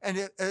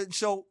 And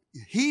so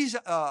he's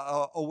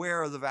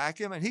aware of the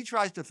vacuum, and he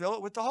tries to fill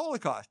it with the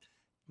Holocaust.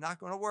 Not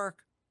going to work.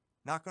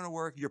 Not going to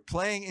work. You're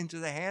playing into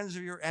the hands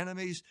of your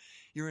enemies.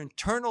 You're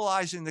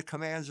internalizing the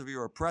commands of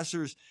your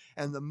oppressors.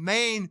 And the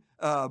main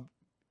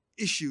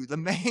issue, the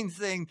main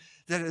thing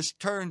that has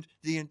turned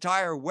the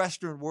entire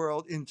Western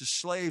world into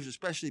slaves,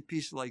 especially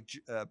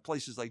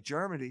places like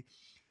Germany,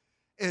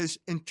 is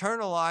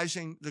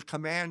internalizing the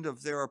command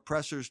of their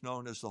oppressors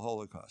known as the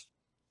Holocaust.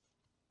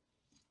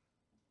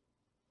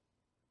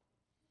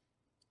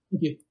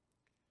 Thank you.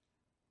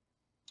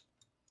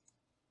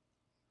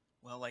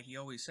 Well, like he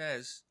always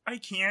says, I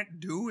can't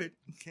do it.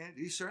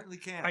 He certainly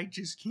can't. I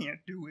just can't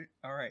do it.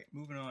 All right,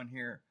 moving on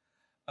here.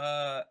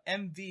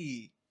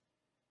 MV.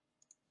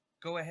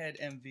 Go ahead,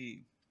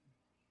 MV.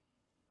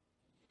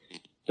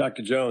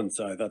 Dr. Jones,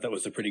 I thought that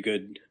was a pretty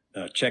good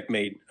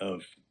checkmate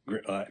of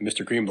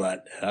Mr.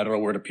 Greenblatt. I don't know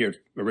where it appeared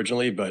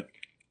originally, but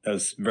that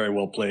was very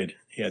well played.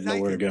 He had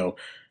nowhere to go.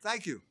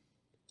 Thank you.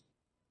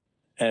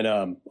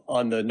 And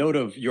on the note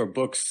of your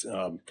books,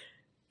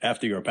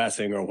 after your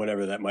passing or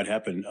whenever that might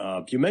happen,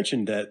 you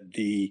mentioned that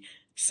the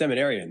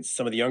seminarians,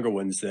 some of the younger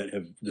ones that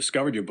have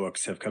discovered your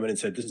books, have come in and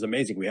said, this is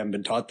amazing. We haven't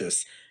been taught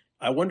this.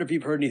 I wonder if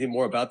you've heard anything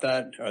more about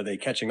that. Are they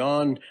catching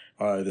on?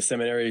 Are the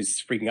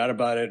seminaries freaking out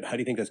about it? How do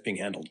you think that's being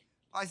handled?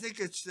 I think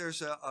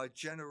there's a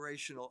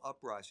generational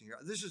uprising here.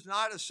 This is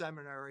not a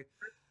seminary.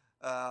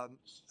 I'm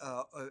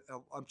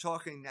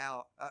talking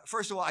now.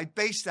 First of all, I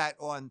base that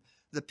on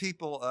the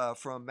people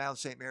from Mount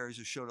St. Mary's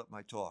who showed up at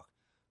my talk.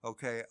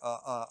 Okay,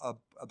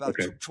 about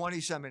 20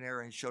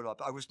 seminarians showed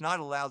up. I was not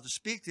allowed to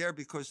speak there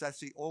because that's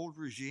the old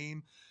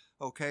regime.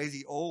 Okay,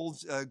 the old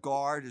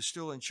guard is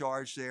still in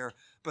charge there,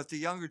 but the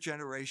younger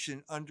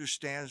generation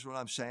understands what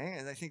I'm saying,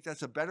 and I think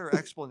that's a better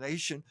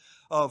explanation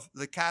of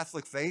the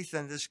Catholic faith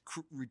than this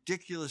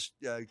ridiculous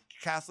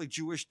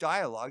Catholic-Jewish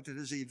dialogue that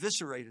has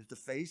eviscerated the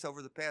faith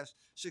over the past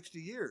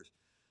 60 years.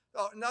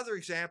 Another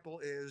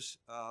example is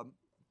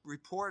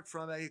report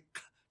from a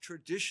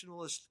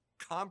traditionalist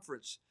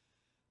conference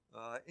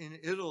in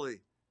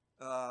Italy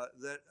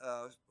that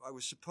I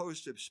was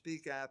supposed to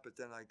speak at, but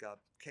then I got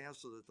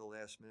canceled at the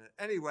last minute.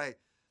 Anyway,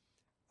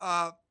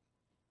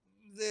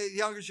 the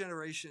younger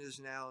generation is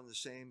now in the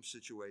same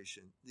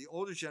situation. The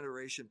older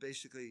generation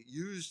basically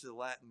used the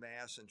Latin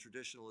Mass and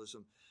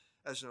traditionalism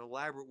as an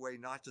elaborate way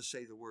not to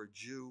say the word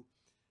Jew,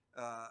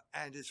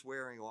 and it's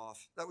wearing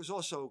off. That was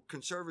also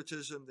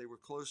conservatism. They were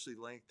closely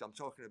linked. I'm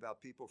talking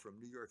about people from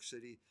New York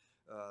City,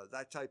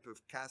 that type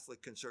of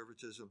Catholic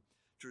conservatism,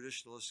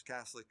 traditionalist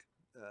Catholic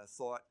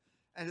thought.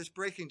 And it's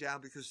breaking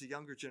down because the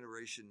younger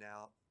generation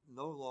now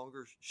no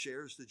longer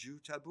shares the Jew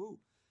taboo.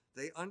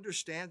 They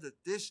understand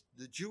that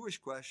the Jewish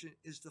question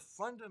is the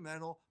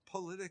fundamental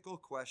political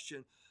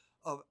question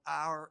of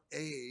our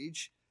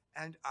age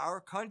and our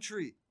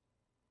country.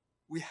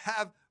 We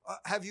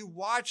have you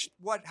watched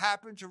what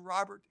happened to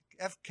Robert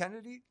F.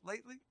 Kennedy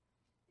lately?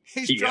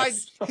 He's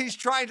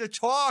trying to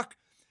talk.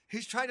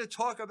 He's trying to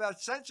talk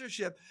about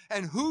censorship,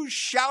 and who's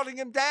shouting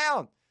him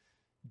down?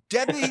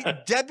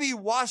 Debbie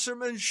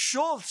Wasserman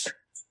Schultz.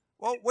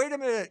 Well, wait a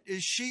minute.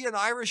 Is she an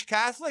Irish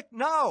Catholic?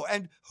 No.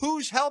 And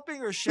who's helping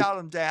her shout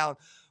him down?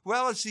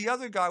 Well, it's the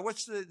other guy.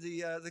 What's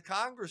the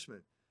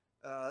congressman?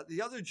 The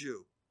other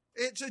Jew.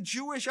 It's a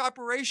Jewish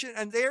operation.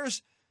 And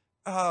there's,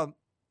 Robert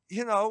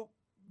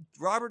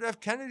F.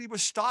 Kennedy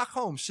was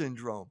Stockholm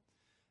syndrome.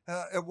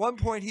 At one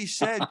point he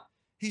said,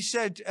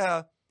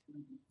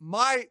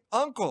 my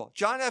uncle,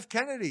 John F.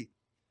 Kennedy,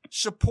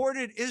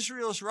 supported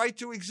Israel's right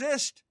to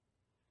exist.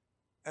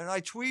 And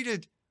I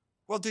tweeted,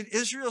 well, did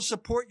Israel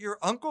support your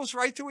uncle's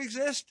right to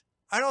exist?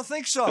 I don't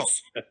think so.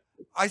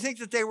 I think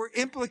that they were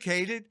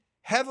implicated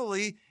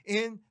heavily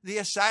in the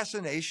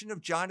assassination of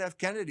John F.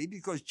 Kennedy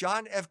because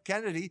John F.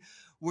 Kennedy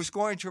was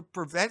going to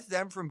prevent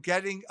them from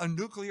getting a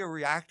nuclear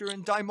reactor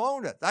in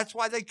Dimona. That's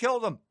why they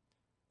killed him.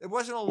 It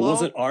wasn't alone.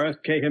 Wasn't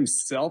RFK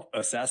himself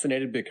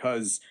assassinated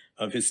because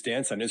of his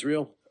stance on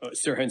Israel?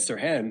 Sirhan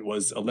Sirhan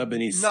was a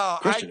Lebanese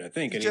Christian, I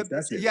think. And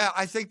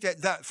I think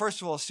that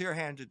first of all,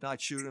 Sirhan did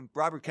not shoot him.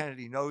 Robert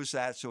Kennedy knows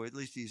that, so at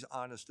least he's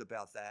honest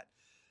about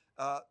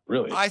that.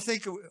 Really? I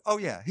think. Oh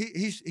yeah,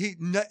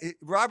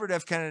 Robert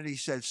F. Kennedy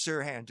said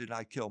Sirhan did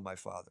not kill my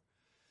father.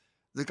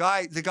 The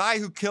guy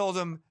who killed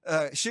him,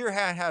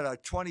 Sirhan had a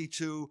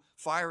 .22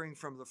 firing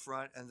from the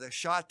front, and the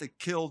shot that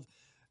killed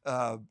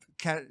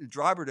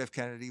Robert F.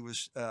 Kennedy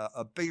was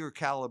a bigger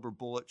caliber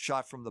bullet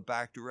shot from the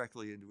back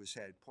directly into his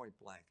head, point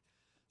blank.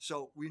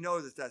 So we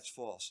know that that's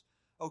false.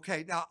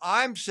 Okay, now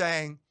I'm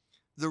saying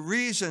the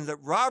reason that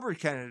Robert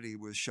Kennedy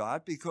was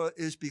shot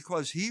is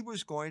because he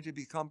was going to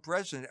become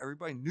president.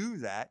 Everybody knew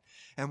that.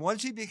 And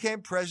once he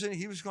became president,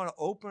 he was going to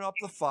open up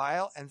the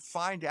file and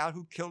find out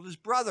who killed his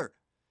brother.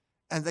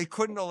 And they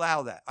couldn't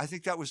allow that. I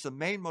think that was the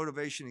main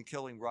motivation in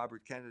killing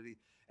Robert Kennedy.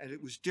 And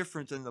it was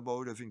different than the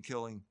motive in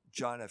killing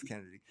John F.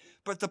 Kennedy.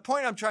 But the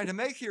point I'm trying to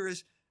make here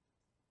is,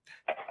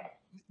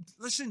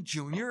 listen,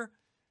 Junior,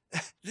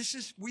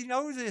 we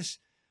know this.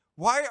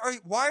 Why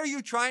are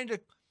you trying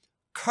to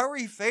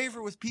curry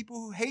favor with people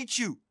who hate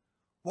you?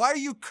 Why are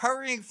you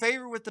currying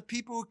favor with the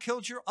people who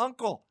killed your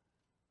uncle?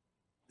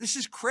 This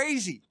is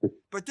crazy.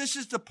 But this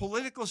is the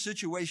political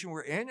situation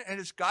we're in, and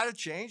it's got to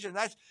change. And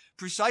that's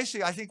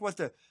precisely, I think, what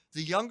the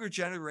younger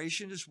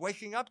generation is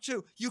waking up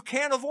to. You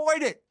can't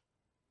avoid it.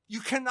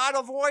 You cannot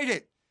avoid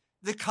it.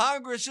 The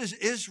Congress is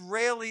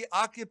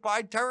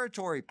Israeli-occupied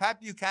territory. Pat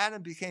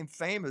Buchanan became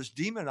famous,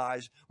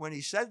 demonized when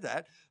he said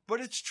that, but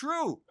it's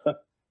true.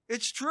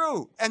 It's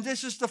true. And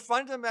this is the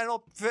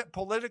fundamental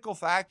political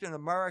fact in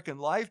American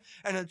life.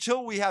 And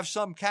until we have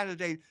some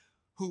candidate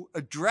who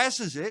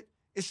addresses it,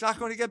 it's not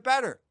going to get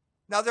better.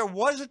 Now, there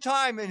was a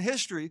time in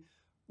history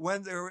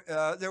when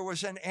there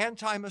was an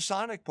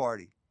anti-Masonic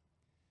party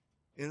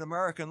in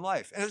American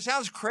life. And it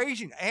sounds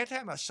crazy. An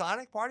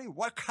anti-Masonic party?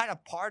 What kind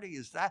of party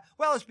is that?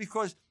 Well, it's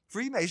because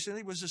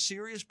Freemasonry was a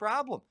serious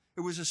problem.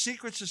 It was a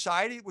secret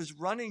society. It was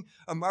running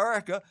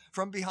America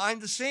from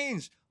behind the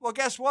scenes. Well,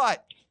 guess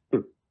what?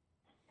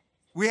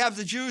 We have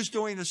the Jews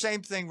doing the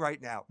same thing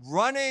right now,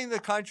 running the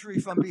country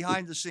from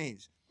behind the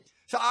scenes.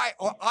 So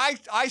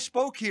I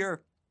spoke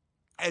here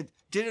and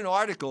did an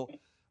article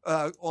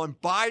on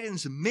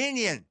Biden's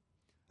minion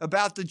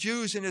about the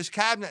Jews in his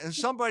cabinet, and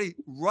somebody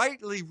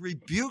rightly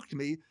rebuked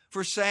me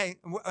for saying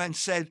and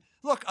said,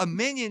 look, a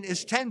minion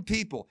is 10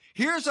 people.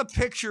 Here's a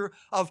picture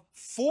of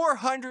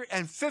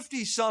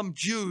 450 some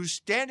Jews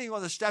standing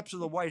on the steps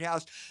of the White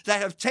House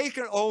that have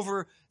taken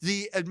over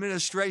the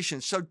administration.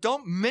 So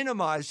don't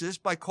minimize this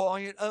by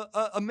calling it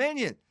a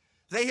minion.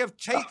 They have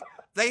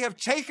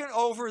taken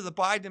over the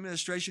Biden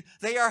administration.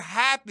 They are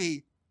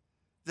happy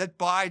that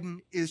Biden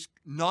is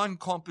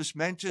non-compos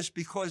mentis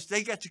because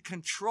they get to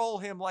control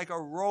him like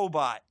a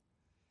robot.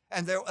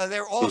 And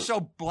they're also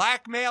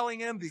blackmailing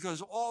him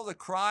because of all the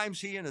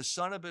crimes he and his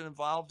son have been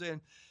involved in.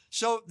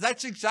 So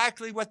that's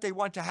exactly what they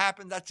want to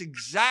happen. That's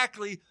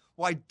exactly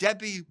why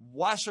Debbie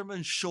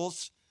Wasserman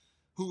Schultz,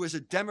 who is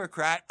a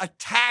Democrat,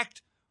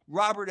 attacked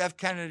Robert F.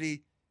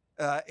 Kennedy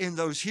in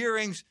those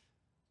hearings,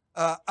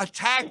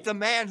 attacked the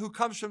man who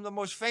comes from the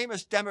most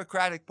famous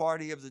Democratic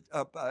party of the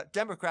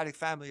Democratic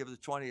family of the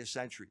 20th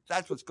century.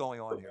 That's what's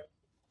going on here.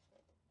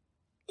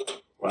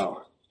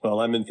 Wow. Well,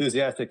 I'm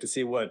enthusiastic to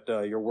see what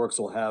your works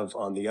will have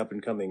on the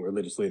up-and-coming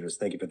religious leaders.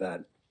 Thank you for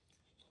that.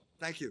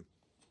 Thank you.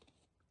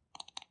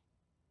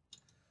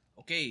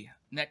 Okay,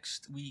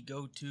 next we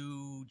go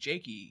to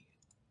Jakey.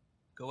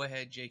 Go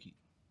ahead, Jakey.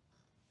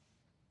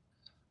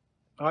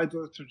 Hi,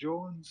 Dr.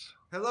 Jones.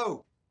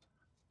 Hello.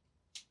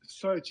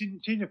 Sorry,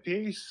 change of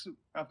pace.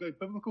 I've got a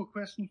biblical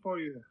question for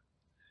you.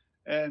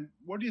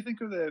 What do you think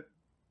of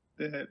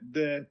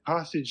the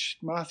passage,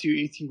 Matthew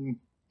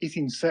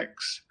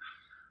 18:6?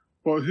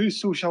 But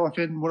whoso shall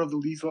offend one of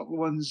these little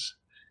ones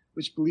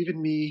which believe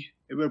in me,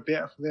 it were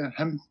better for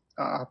him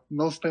a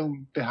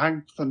millstone be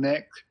hanged to their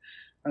neck,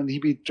 and he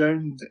be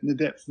drowned in the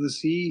depths of the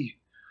sea.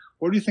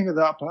 What do you think of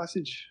that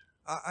passage?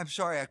 I'm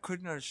sorry, I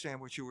couldn't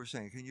understand what you were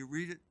saying. Can you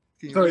read it?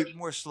 Can you read it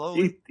more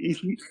slowly?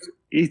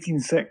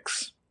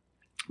 18:6.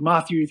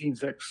 Matthew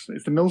 18:6.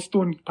 It's the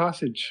millstone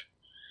passage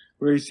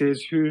where he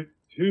says,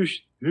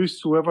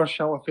 whosoever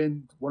shall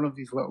offend one of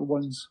these little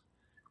ones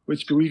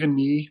which believe in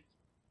me,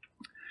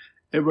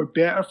 it were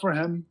better for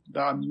him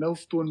that a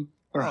millstone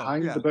were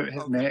hanged about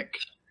his neck,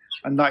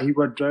 and that he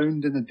were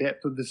drowned in the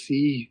depth of the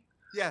sea.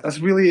 Yeah,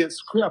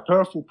 it's quite a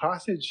powerful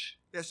passage.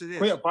 Yes, it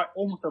is.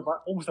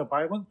 Almost a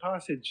violent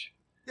passage.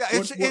 Yeah,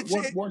 what's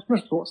your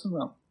thoughts on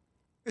that?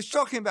 It's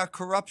talking about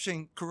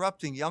corrupting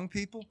young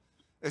people.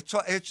 It's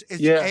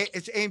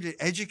aimed at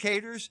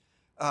educators.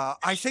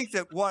 I think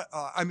that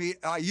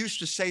I used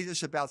to say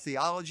this about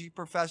theology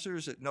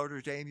professors at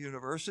Notre Dame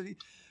University.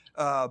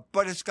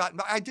 But it's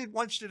gotten. I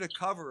once did a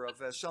cover of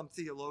some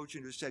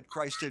theologian who said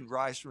Christ didn't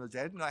rise from the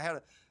dead, and I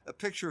had a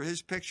picture of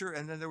his picture,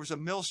 and then there was a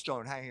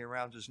millstone hanging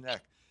around his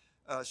neck.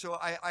 So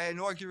I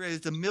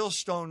inaugurated the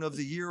Millstone of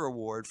the Year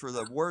award for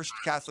the worst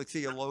Catholic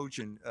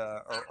theologian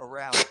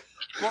around.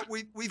 But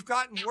we've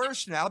gotten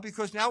worse now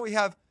because now we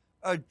have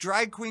a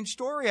drag queen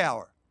story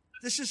hour.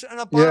 This is an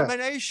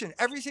abomination.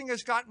 Yeah. Everything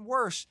has gotten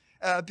worse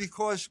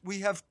because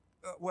we have.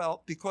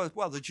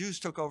 The Jews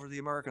took over the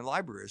American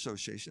Library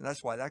Association.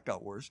 That's why that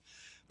got worse.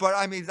 But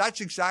I mean,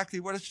 that's exactly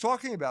what it's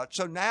talking about.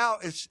 So now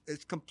it's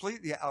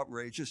completely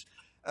outrageous.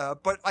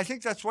 But I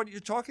think that's what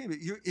you're talking about.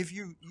 If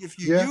you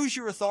use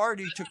your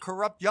authority to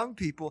corrupt young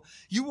people,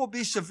 you will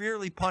be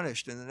severely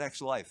punished in the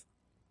next life.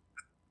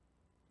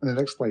 In the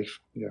next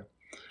life, yeah,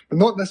 but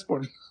not this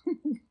one.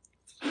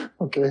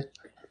 Okay,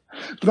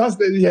 but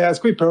it's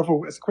quite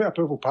powerful. It's quite a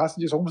powerful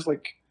passage. It's almost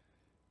like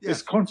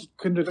it's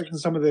contradicting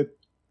some of the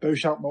 "thou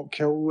shalt not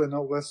kill" and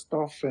all this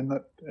stuff,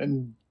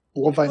 and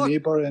love thy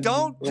neighbor. And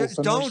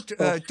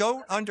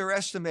don't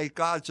underestimate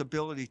God's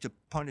ability to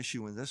punish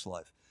you in this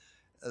life.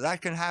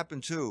 That can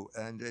happen too,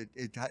 and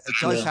it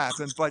does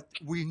happen. But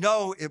we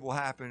know it will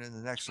happen in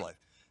the next life.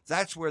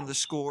 That's when the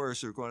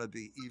scores are going to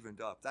be evened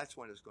up. That's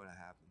when it's going to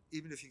happen,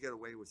 even if you get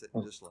away with it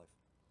in this life.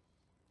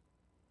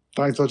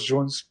 Thanks, Dr.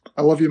 Jones.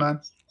 I love you,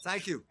 man.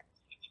 Thank you.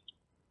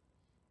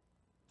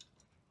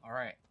 All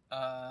right.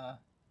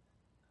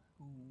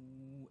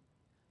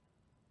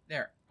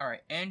 There. All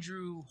right.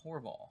 Andrew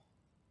Horval.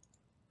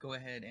 Go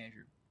ahead,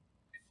 Andrew.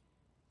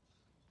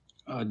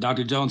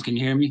 Dr. Jones, can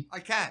you hear me? I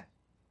can.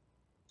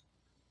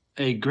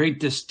 A great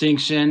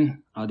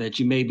distinction that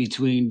you made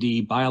between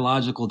the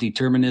biological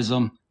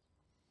determinism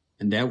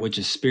and that which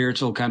is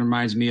spiritual kind of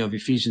reminds me of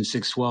Ephesians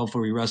 6:12,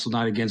 for we wrestle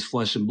not against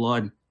flesh and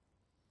blood,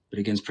 but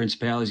against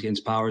principalities,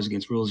 against powers,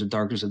 against rulers of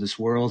darkness of this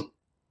world.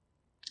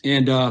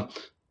 And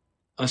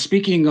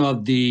Speaking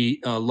of the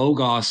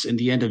Logos and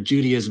the end of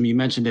Judaism, you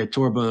mentioned that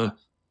Torba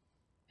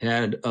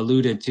had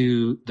alluded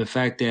to the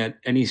fact that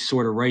any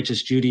sort of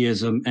righteous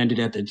Judaism ended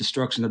at the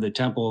destruction of the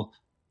temple.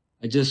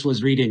 I just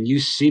was reading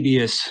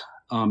Eusebius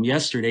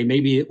yesterday.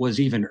 Maybe it was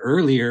even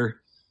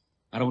earlier.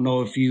 I don't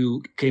know if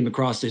you came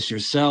across this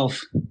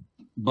yourself,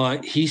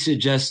 but he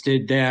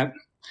suggested that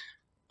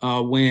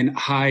when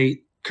High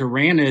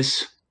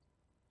Quirinius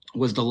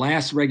was the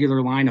last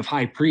regular line of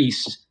high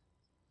priests,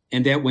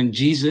 and that when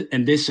Jesus,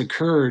 and this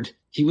occurred,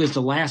 he was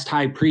the last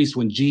high priest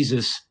when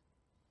Jesus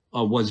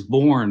was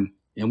born.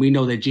 And we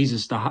know that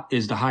Jesus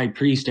is the high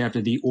priest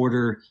after the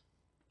order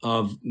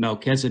of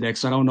Melchizedek.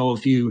 So I don't know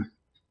if you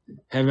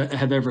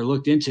have ever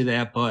looked into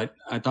that, but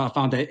I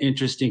found that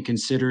interesting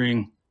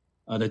considering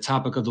the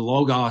topic of the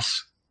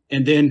Logos.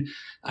 And then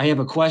I have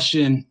a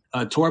question.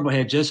 Torba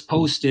had just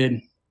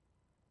posted,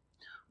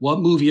 what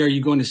movie are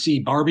you going to see,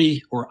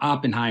 Barbie or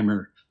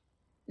Oppenheimer?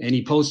 And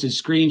he posted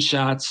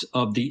screenshots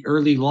of the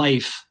early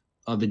life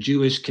of the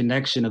Jewish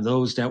connection of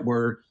those that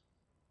were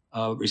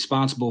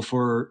responsible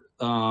for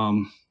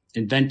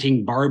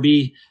inventing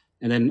Barbie,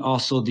 and then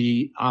also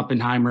the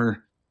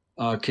Oppenheimer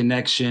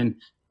connection.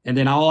 And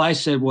then all I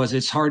said was,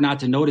 it's hard not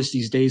to notice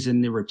these days.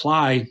 In the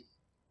reply,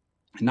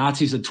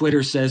 Nazis of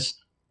Twitter says,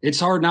 it's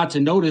hard not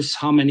to notice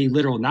how many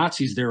literal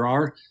Nazis there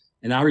are.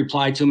 And I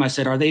replied to him, I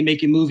said, are they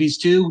making movies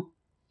too?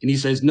 And he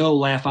says, no,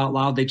 laugh out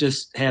loud. They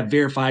just have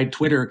verified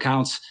Twitter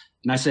accounts.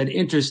 And I said,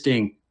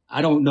 interesting.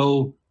 I didn't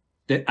know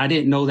that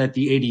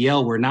the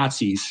ADL were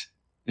Nazis.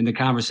 And the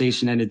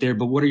conversation ended there.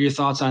 But what are your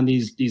thoughts on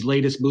these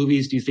latest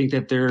movies? Do you think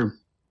that they're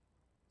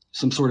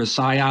some sort of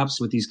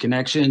psyops with these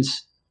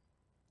connections?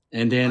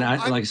 And then,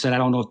 like I said, I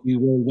don't know if you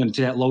really went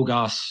to that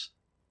Logos.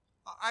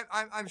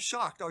 I'm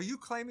shocked. Are you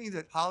claiming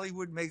that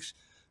Hollywood makes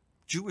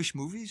Jewish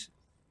movies?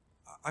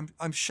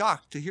 I'm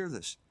shocked to hear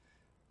this.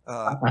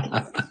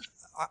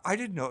 I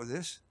didn't know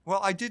this. Well,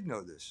 I did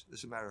know this,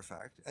 as a matter of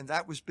fact, and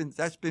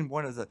that's been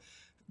one of the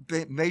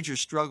major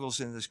struggles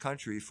in this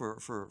country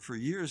for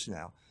years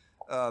now.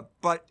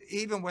 But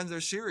even when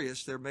they're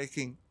serious, they're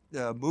making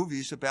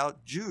movies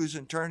about Jews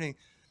and turning.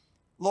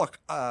 Look,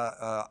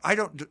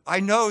 I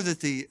know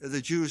that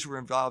the Jews were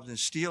involved in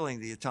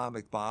stealing the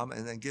atomic bomb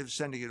and then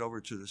sending it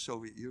over to the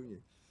Soviet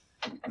Union.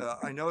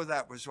 I know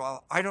that was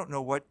well. I don't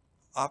know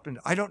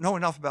I don't know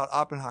enough about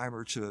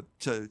Oppenheimer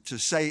to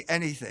say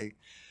anything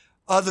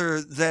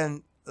other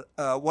than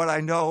what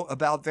I know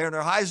about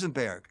Werner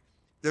Heisenberg.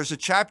 There's a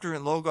chapter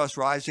in Logos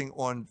Rising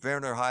on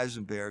Werner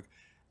Heisenberg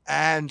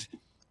and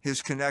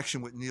his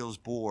connection with Niels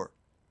Bohr.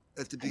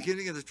 At the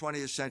beginning of the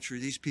 20th century,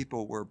 these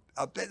people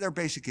they're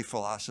basically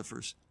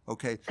philosophers,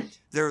 okay?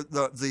 They're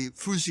the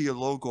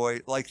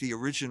physiologoi, like the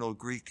original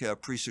Greek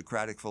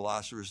pre-Socratic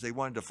philosophers. They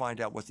wanted to find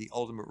out what the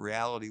ultimate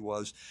reality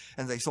was,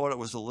 and they thought it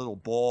was a little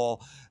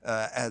ball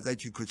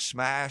that you could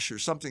smash or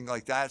something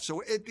like that.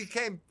 So it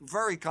became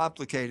very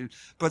complicated,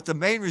 but the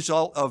main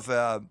result of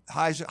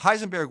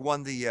Heisenberg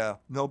won the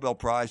Nobel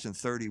Prize in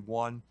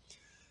 1931.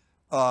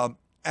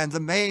 And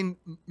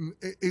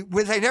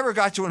they never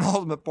got to an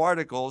ultimate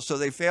particle, so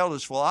they failed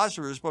as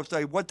philosophers. But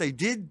what they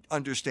did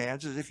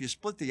understand is if you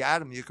split the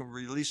atom, you can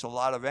release a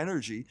lot of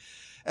energy,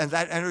 and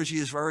that energy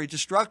is very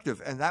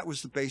destructive. And that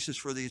was the basis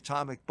for the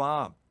atomic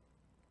bomb.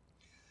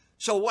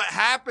 So what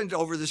happened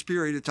over this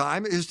period of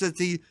time is that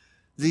the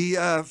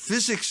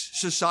Physics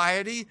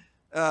Society,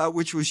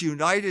 which was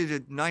united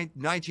in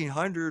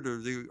 1900 or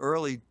the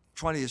early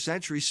 20th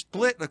century,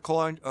 split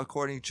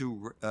according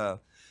to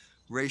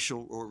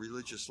racial or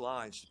religious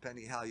lines,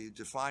 depending how you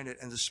define it.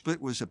 And the split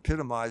was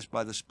epitomized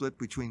by the split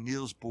between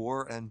Niels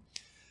Bohr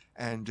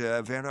and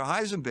Werner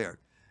Heisenberg.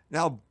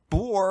 Now,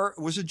 Bohr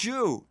was a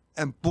Jew,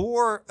 and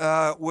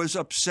Bohr was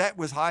upset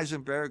with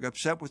Heisenberg,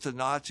 upset with the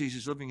Nazis.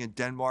 He's living in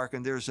Denmark,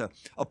 and there's a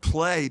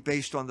play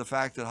based on the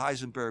fact that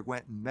Heisenberg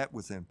went and met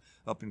with him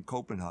up in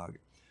Copenhagen.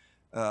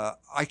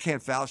 I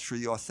can't vouch for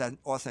the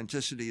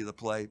authenticity of the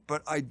play,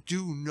 but I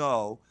do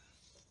know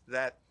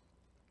that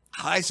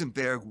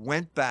Heisenberg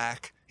went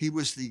back. He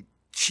was the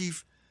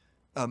chief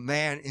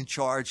man in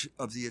charge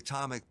of the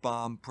atomic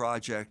bomb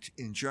project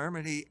in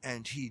Germany,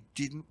 and he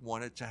didn't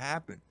want it to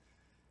happen.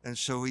 And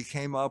so he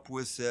came up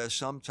with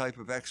some type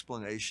of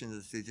explanation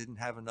that they didn't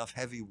have enough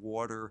heavy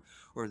water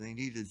or they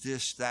needed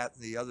this, that,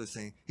 and the other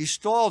thing. He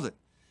stalled it.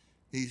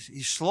 He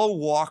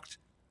slow-walked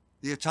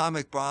the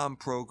atomic bomb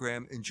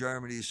program in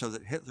Germany so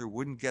that Hitler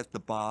wouldn't get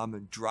the bomb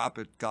and drop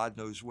it God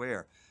knows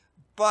where.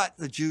 But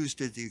the Jews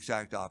did the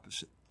exact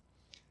opposite.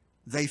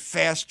 They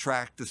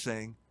fast-tracked the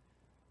thing.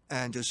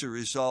 And as a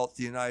result,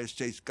 the United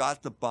States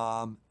got the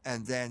bomb,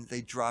 and then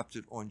they dropped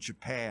it on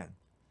Japan.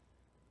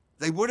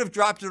 They would have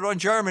dropped it on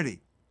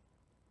Germany.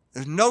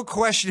 There's no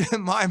question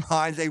in my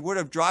mind they would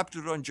have dropped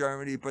it on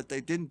Germany, but they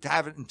didn't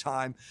have it in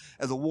time.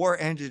 And the war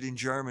ended in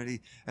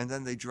Germany, and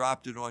then they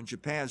dropped it on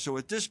Japan. So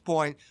at this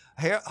point,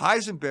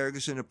 Heisenberg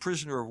is in a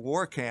prisoner of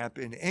war camp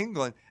in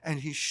England, and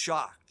he's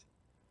shocked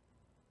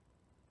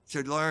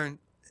to learn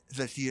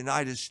that the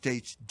United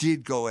States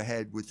did go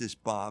ahead with this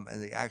bomb,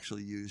 and they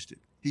actually used it.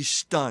 He's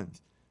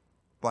stunned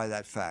by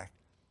that fact.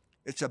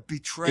 It's a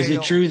betrayal. Is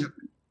it true?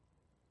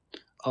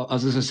 I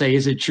was going to say,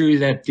 is it true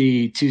that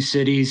the two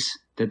cities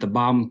that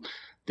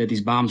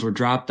these bombs were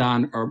dropped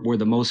on were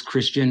the most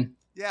Christian?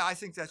 Yeah, I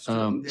think that's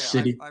true.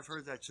 City. I've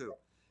heard that too.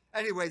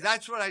 Anyway,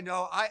 that's what I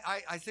know.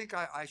 I think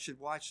I should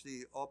watch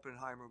the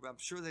Oppenheimer. I'm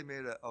sure they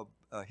made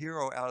a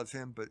hero out of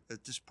him, but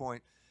at this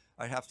point,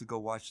 I'd have to go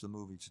watch the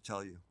movie to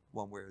tell you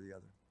one way or the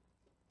other.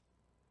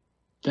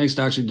 Thanks,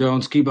 Dr.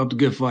 Jones. Keep up the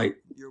good fight.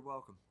 You're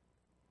welcome.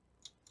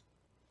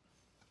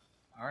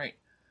 All right.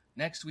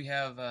 Next, we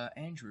have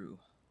Andrew.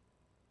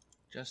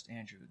 Just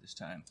Andrew this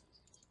time.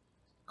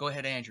 Go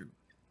ahead, Andrew.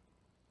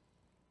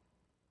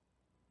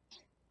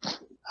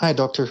 Hi,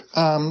 Doctor.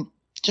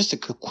 Just a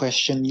quick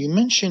question. You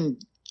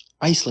mentioned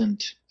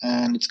Iceland,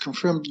 and it's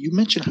confirmed. You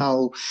mentioned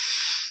how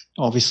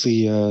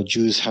obviously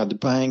Jews had the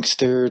banks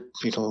there,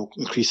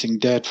 increasing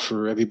debt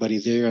for everybody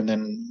there, and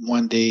then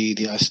one day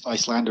the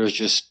Icelanders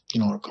just,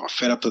 got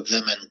fed up with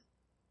them and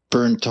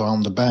burned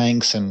down the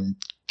banks and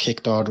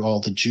kicked out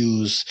all the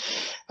Jews.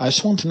 I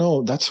just want to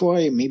know, that's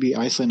why maybe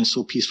Iceland is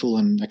so peaceful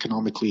and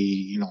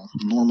economically,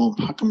 normal.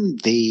 How come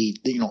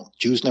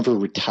Jews never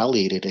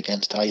retaliated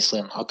against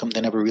Iceland? How come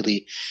they never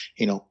really,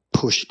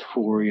 pushed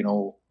for,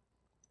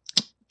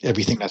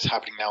 everything that's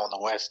happening now in the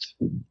West?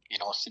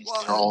 Since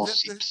they're all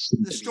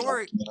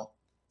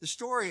the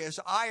story, as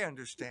I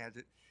understand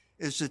it,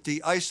 is that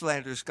the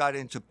Icelanders got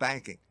into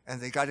banking, and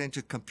they got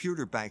into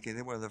computer banking.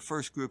 They were one of the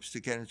first groups to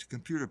get into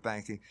computer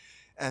banking,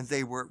 and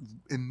they were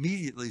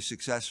immediately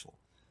successful.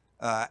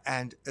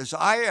 And as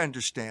I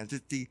understand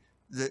it,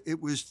 it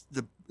was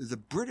the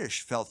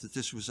British felt that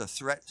this was a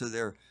threat to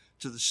the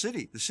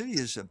city. The city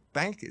is a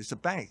bank. It's a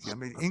bank. I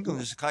mean,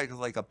 England is kind of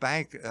like a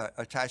bank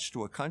attached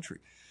to a country.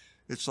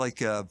 It's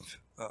like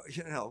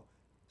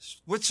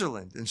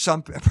Switzerland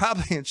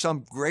probably in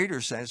some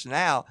greater sense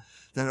now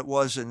than it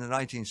was in the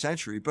 19th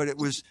century. But it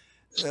was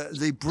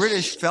the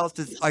British felt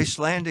that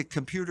Icelandic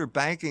computer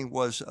banking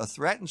was a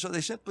threat, and so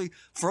they simply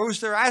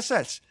froze their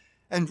assets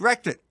and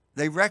wrecked it.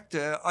 They wrecked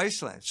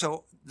Iceland.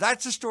 So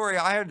that's the story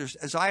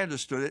as I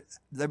understood it.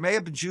 There may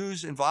have been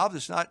Jews involved.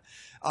 It's not,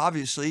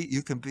 obviously,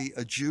 you can be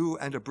a Jew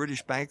and a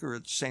British banker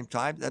at the same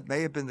time. That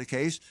may have been the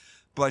case.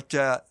 But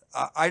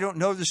I don't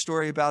know the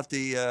story about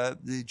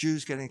the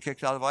Jews getting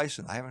kicked out of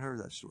Iceland. I haven't heard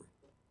that story.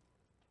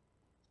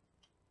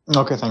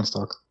 Okay, thanks,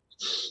 Doc.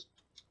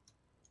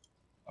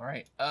 All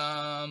right.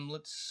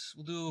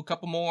 We'll do a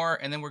couple more,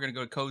 and then we're going to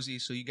go to Cozy.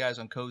 So you guys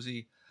on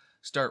Cozy,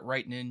 start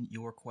writing in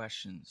your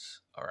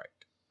questions. All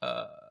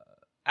right.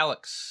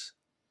 Alex.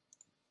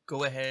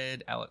 Go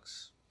ahead,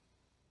 Alex.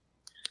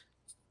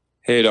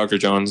 Hey, Dr.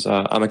 Jones.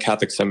 I'm a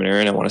Catholic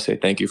seminarian. I want to say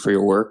thank you for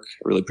your work.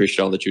 I really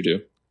appreciate all that you do.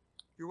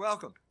 You're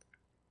welcome.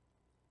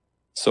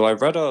 So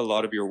I've read a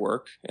lot of your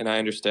work, and I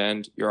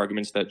understand your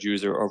arguments that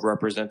Jews are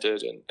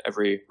overrepresented in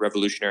every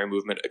revolutionary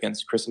movement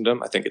against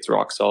Christendom. I think it's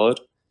rock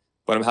solid.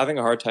 But I'm having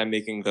a hard time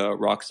making the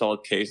rock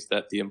solid case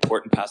that the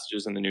important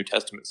passages in the New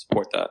Testament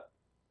support that.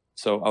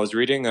 So I was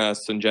reading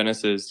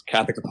Sungenis's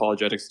Catholic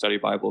Apologetics Study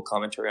Bible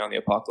commentary on the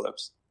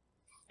Apocalypse,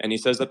 and he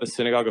says that the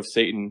synagogue of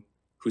Satan,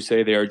 who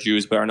say they are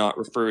Jews but are not,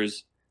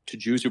 refers to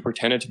Jews who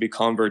pretended to be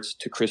converts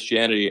to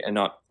Christianity and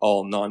not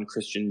all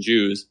non-Christian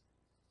Jews.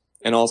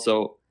 And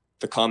also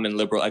the common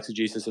liberal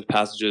exegesis of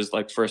passages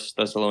like 1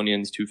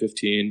 Thessalonians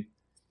 2:15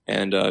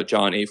 and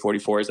John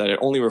 8:44 is that it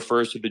only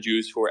refers to the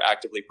Jews who are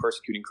actively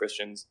persecuting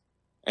Christians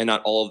and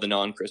not all of the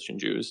non-Christian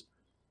Jews.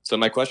 So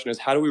my question is,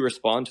 how do we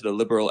respond to the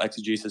liberal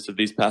exegesis of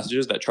these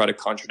passages that try to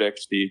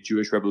contradict the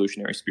Jewish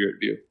revolutionary spirit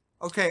view?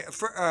 Okay,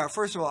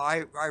 first of all,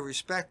 I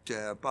respect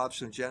Bob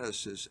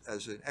Sungenis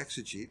as an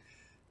exegete.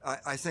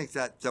 I think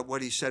that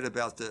what he said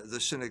about the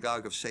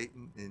synagogue of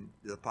Satan in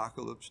the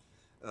Apocalypse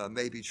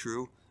may be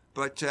true,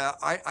 but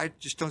I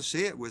just don't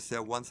see it with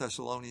 1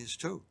 Thessalonians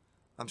 2.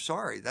 I'm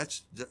sorry,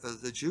 that's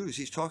the Jews.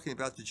 He's talking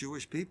about the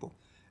Jewish people.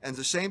 And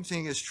the same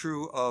thing is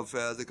true of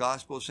the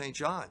Gospel of St.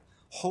 John.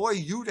 Hoi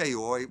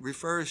Judeoi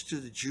refers to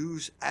the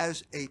Jews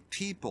as a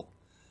people.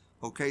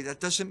 Okay, that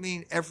doesn't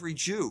mean every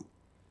Jew.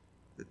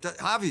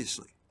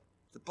 Obviously,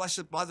 the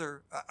Blessed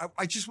Mother,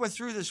 I just went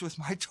through this with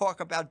my talk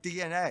about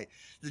DNA.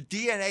 The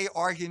DNA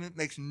argument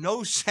makes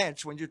no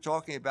sense when you're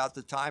talking about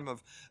the time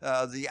of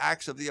the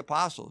Acts of the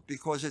Apostles,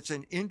 because it's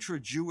an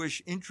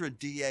intra-Jewish,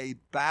 intra-DA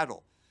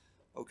battle,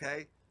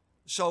 okay?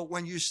 So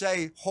when you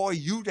say hoi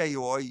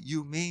Judeoi,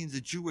 you mean the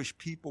Jewish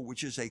people,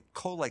 which is a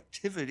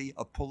collectivity,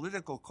 a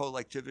political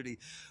collectivity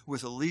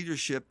with a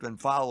leadership and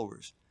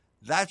followers.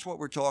 That's what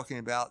we're talking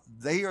about.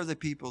 They are the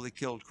people that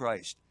killed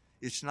Christ.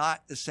 It's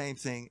not the same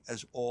thing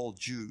as all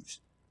Jews.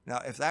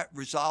 Now, if that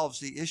resolves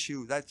the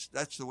issue,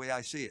 that's the way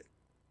I see it.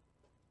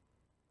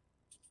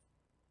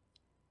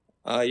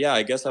 Yeah,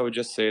 I guess I would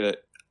just say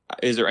that,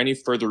 is there any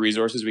further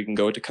resources we can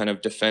go to kind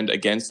of defend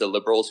against the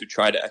liberals who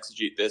try to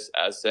exegete this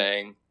as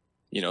saying,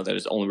 that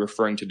is only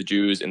referring to the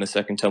Jews in the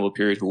Second Temple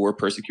period who were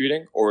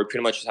persecuting, or we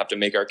pretty much just have to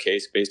make our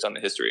case based on the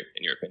history,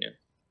 in your opinion?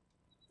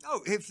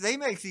 No, if they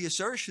make the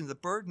assertion, the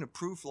burden of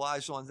proof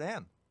lies on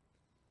them.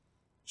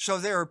 So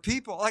there are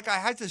people, like I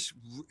had this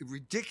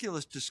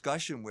ridiculous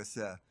discussion with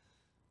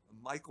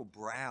Michael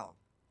Brown,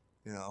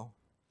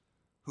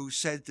 who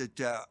said that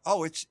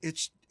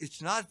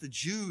it's not the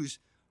Jews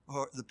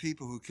or the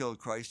people who killed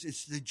Christ,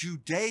 it's the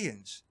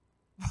Judeans.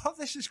 Well,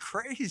 this is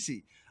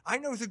crazy. I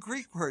know the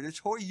Greek word. It's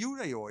hoi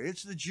judaioi.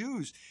 It's the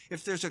Jews.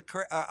 If there's a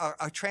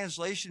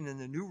translation in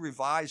the New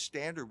Revised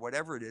Standard,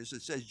 whatever it is,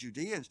 that says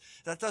Judeans,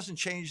 that doesn't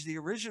change the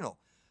original.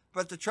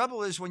 But the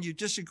trouble is when you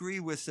disagree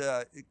with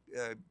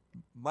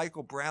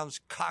Michael Brown's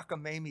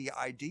cockamamie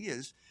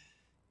ideas,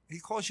 he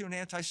calls you an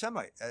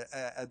anti-Semite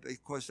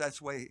because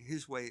that's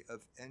his way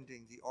of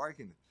ending the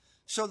argument.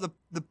 So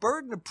the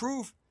burden of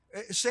proof,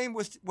 same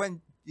with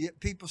when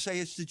people say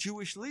it's the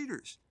Jewish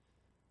leaders.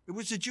 It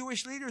was the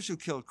Jewish leaders who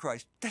killed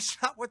Christ. That's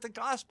not what the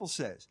gospel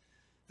says.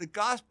 The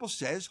gospel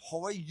says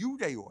hoi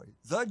judaioi,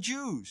 the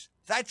Jews.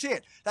 That's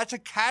it. That's a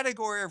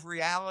category of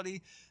reality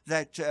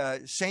that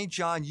St.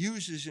 John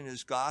uses in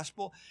his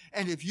gospel.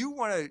 And if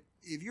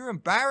you're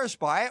embarrassed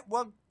by it,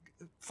 well,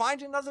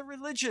 find another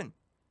religion.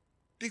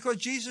 Because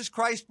Jesus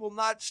Christ will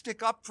not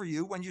stick up for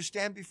you when you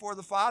stand before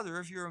the Father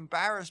if you're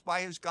embarrassed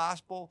by his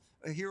gospel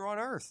here on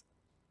earth.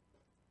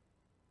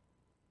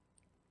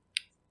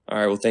 All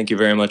right. Well, thank you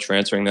very much for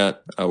answering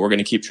that. We're going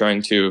to keep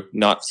trying to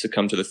not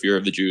succumb to the fear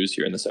of the Jews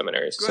here in the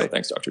seminaries. Good. So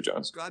thanks, Dr.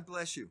 Jones. God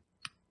bless you.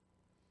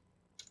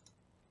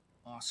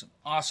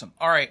 Awesome.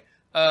 All right.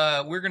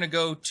 We're going to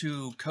go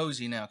to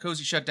Cozy now.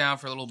 Cozy shut down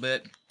for a little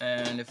bit.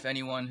 And if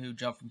anyone who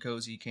jumped from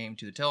Cozy came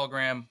to the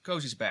Telegram,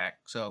 Cozy's back.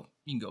 So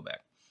you can go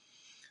back.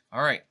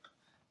 All right.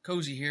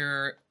 Cozy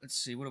here. Let's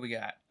see. What do we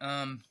got?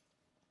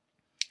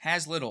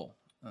 Has Little.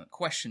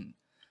 Question.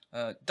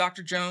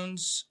 Dr.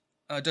 Jones...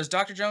 does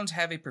Dr. Jones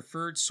have a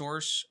preferred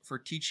source for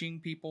teaching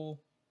people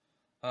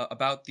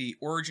about the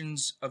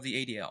origins of the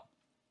ADL?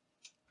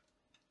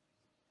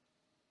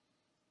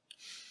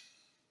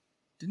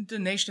 Didn't the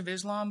Nation of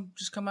Islam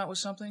just come out with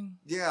something?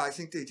 Yeah, I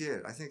think they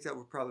did. I think that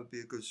would probably be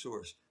a good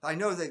source. I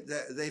know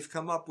they've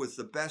come up with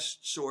the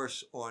best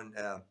source on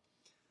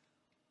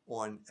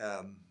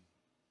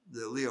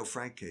the Leo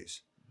Frank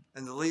case,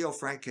 and the Leo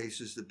Frank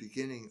case is the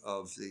beginning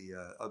of the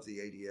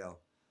ADL.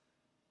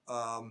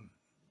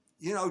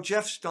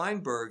 Jeff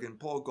Steinberg and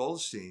Paul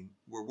Goldstein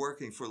were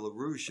working for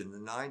LaRouche in the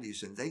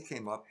 90s, and they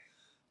came up.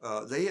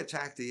 They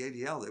attacked the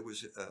ADL. It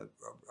was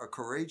a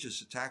courageous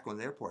attack on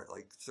their part,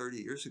 like 30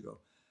 years ago.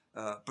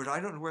 But I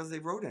don't know whether they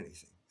wrote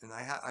anything, and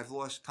I've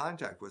lost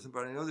contact with them.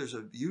 But I know there's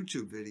a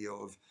YouTube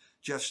video of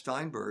Jeff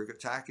Steinberg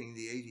attacking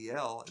the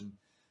ADL and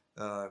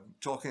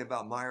talking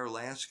about Meyer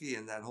Lansky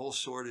and that whole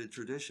sordid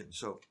tradition.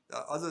 So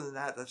other than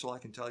that, that's all I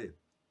can tell you.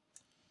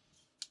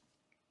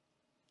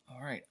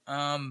 All right.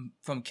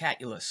 From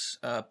Catulus.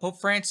 Pope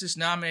Francis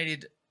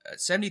nominated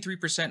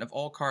 73% of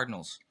all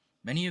cardinals,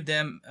 many of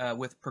them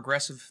with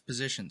progressive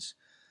positions.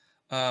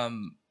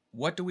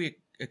 What do we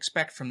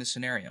expect from this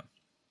scenario?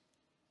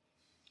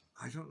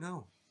 I don't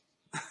know.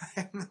 I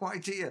have no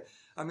idea.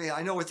 I mean,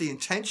 I know what the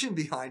intention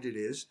behind it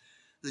is.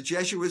 The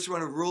Jesuits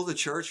want to rule the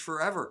church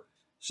forever.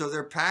 So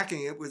they're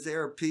packing it with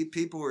their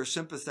people who are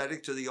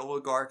sympathetic to the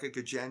oligarchic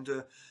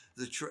agenda,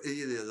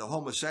 the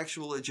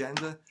homosexual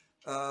agenda.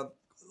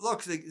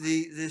 Look,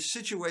 the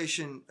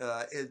situation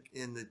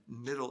in the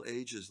Middle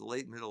Ages, the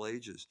late Middle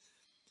Ages,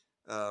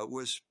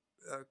 was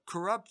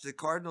corrupt. The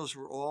cardinals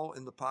were all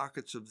in the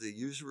pockets of the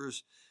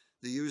usurers.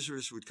 The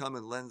usurers would come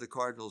and lend the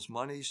cardinals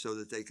money so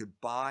that they could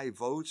buy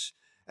votes.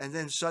 And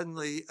then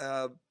suddenly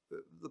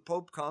the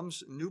Pope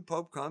comes, new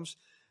Pope comes,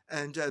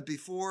 and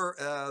before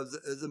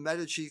the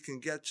Medici can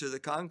get to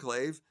the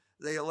conclave,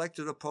 they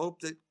elected a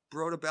Pope that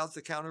brought about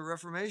the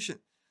Counter-Reformation.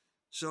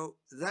 So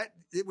that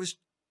it was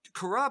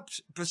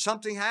corrupt, but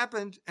something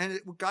happened and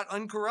it got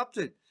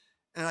uncorrupted.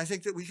 And I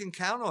think that we can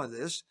count on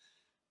this,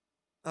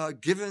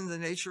 given the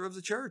nature of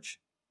the church.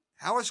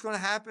 How it's going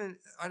to happen,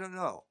 I don't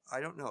know.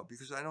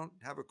 Because I don't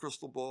have a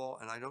crystal ball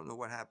and I don't know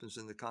what happens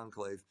in the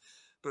conclave.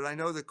 But I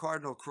know that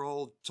Cardinal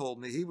Kroll told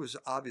me he was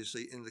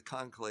obviously in the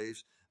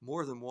conclaves,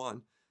 more than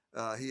one.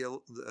 The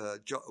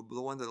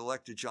one that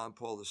elected John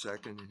Paul II,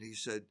 and he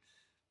said,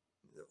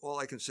 all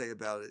I can say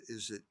about it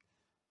is that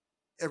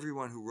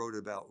everyone who wrote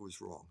about it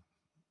was wrong.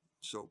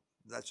 So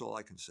that's all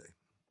I can say.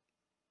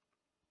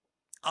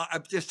 I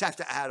just have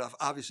to add,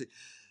 obviously,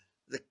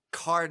 the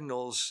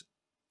cardinals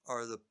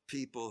are the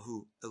people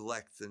who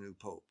elect the new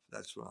pope.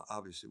 That's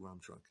obviously what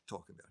I'm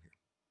talking about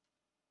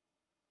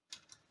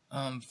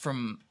here.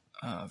 From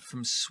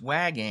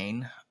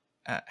Swagane,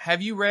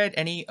 have you read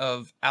any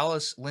of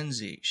Alice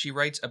Lindsay? She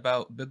writes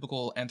about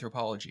biblical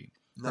anthropology.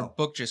 Her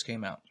book just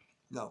came out.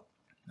 No.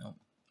 All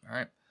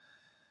right.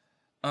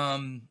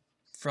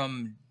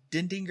 From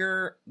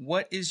Dindinger,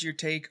 what is your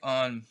take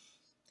on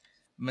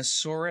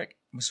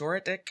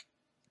Masoretic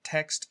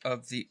text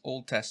of the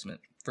Old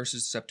Testament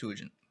versus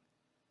Septuagint?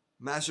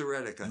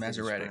 Masoretic, I think it's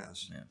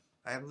pronounced. Yeah.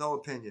 I have no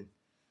opinion.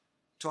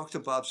 Talk to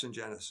Bob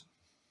Sungenis.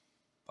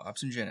 Bob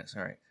Sungenis,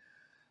 all right.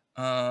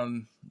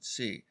 Let's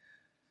see.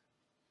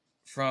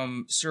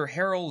 From Sir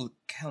Harold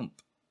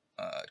Kemp,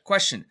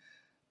 question.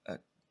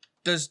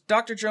 Does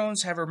Dr.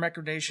 Jones have a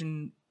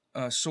recommendation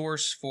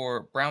source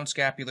for brown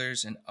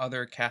scapulars and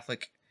other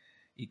Catholic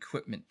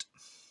equipment?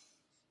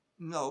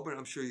 No, but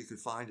I'm sure you could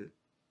find it.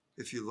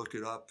 if you look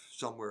it up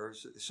somewhere,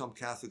 some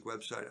Catholic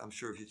website. I'm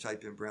sure if you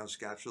type in Brown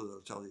Scapula,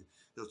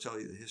 they'll tell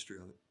you the history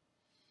of it.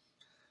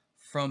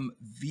 From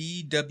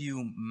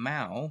VW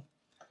Mao,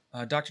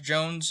 Dr.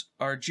 Jones,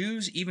 are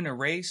Jews even a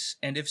race?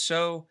 And if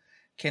so,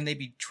 can they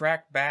be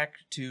tracked back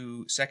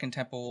to Second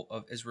Temple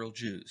of Israel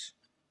Jews?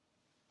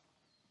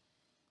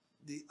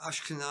 The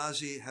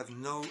Ashkenazi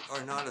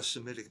are not a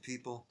Semitic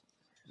people.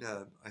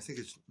 I think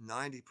it's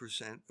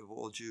 90% of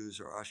all Jews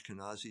are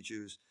Ashkenazi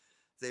Jews.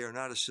 They are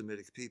not a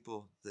Semitic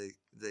people.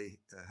 They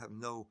have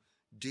no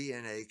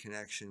DNA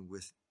connection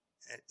with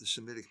the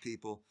Semitic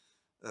people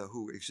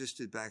who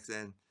existed back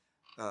then.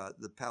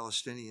 The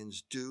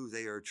Palestinians do.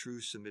 They are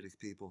true Semitic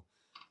people.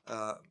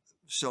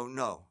 So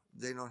no,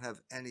 they don't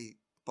have any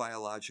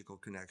biological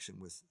connection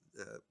with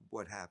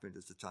what happened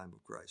at the time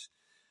of Christ.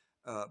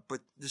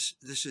 But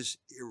this is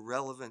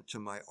irrelevant to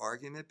my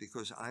argument,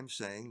 because I'm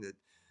saying that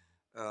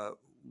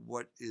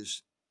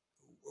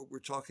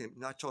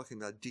not talking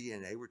about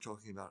DNA, we're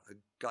talking about a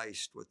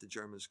Geist, what the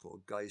Germans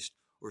call Geist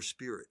or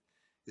spirit.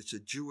 It's a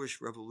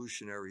Jewish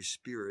revolutionary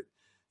spirit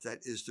that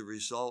is the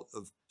result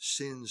of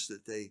sins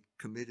that they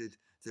committed,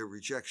 their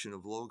rejection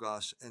of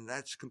Logos, and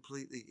that's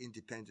completely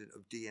independent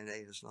of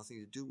DNA. It has nothing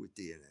to do with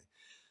DNA.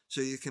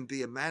 So you can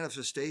be a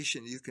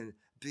manifestation, you can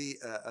be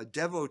a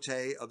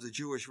devotee of the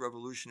Jewish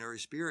revolutionary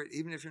spirit,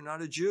 even if you're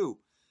not a Jew.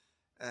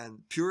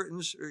 And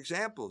Puritans are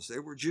examples. They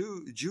were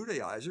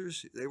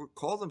Judaizers. They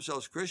called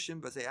themselves Christian,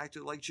 but they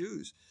acted like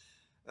Jews.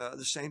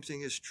 The same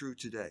thing is true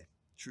today.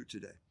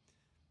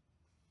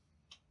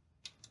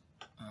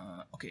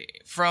 Okay,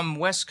 from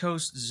West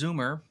Coast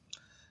Zoomer,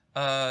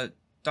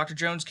 Dr.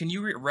 Jones, can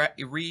you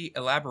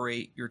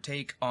re-elaborate your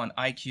take on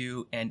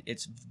IQ and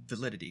its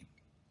validity?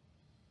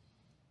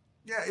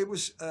 Yeah, it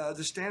was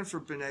the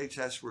Stanford Binet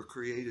tests were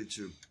created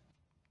to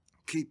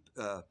keep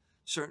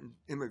certain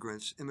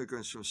immigrants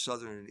from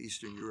Southern and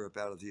Eastern Europe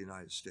out of the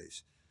United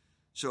States.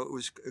 So it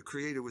was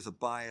created with a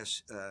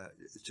bias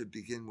to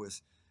begin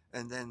with,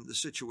 and then the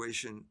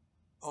situation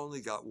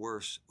only got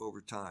worse over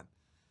time.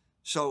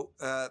 So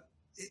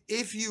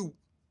if you're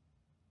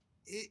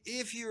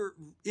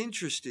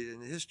interested in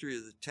the history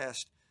of the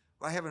test,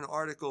 I have an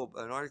article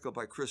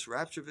by Chris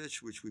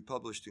Rapchovich, which we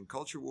published in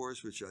Culture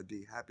Wars, which I'd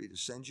be happy to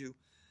send you.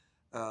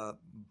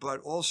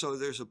 But also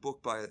there's a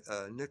book by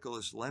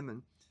Nicholas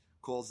Lemon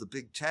called The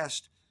Big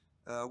Test,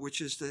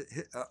 which is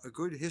a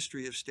good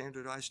history of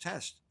standardized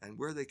tests and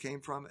where they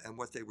came from and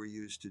what they were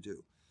used to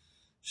do.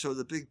 So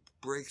the big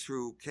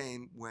breakthrough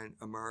came when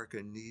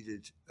America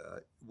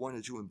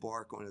wanted to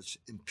embark on its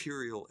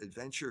imperial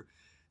adventure.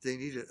 They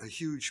needed a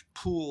huge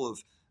pool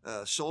of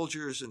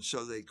soldiers, and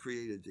so they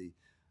created the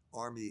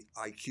Army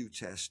IQ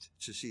test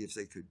to see if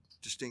they could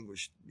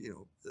distinguish,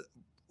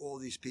 all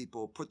these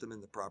people, put them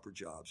in the proper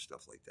jobs,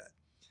 stuff like that.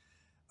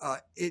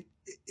 It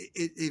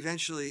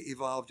eventually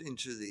evolved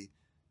into the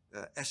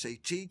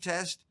SAT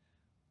test,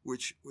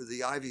 which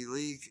the Ivy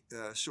League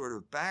sort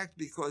of backed,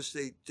 because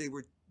the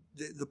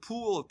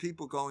pool of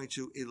people going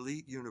to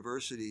elite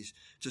universities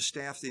to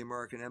staff the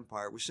American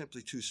empire was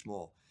simply too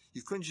small.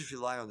 You couldn't just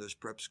rely on those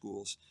prep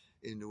schools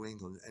in New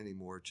England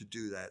anymore to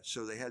do that.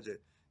 So they had to,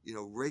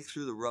 rake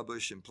through the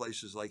rubbish in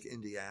places like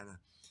Indiana,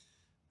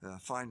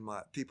 find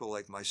people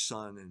like my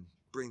son and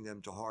bring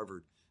them to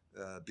Harvard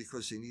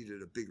because they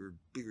needed a bigger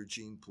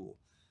gene pool.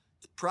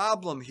 The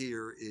problem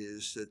here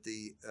is that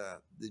the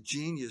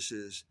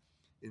geniuses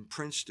in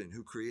Princeton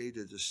who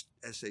created this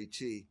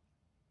SAT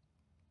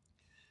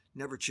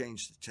never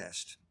changed the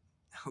test.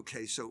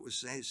 Okay, so it was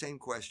the same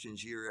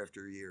questions year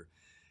after year.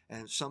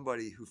 And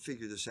somebody who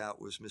figured this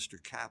out was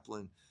Mr.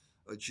 Kaplan,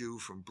 a Jew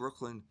from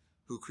Brooklyn,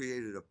 who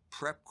created a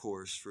prep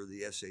course for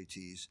the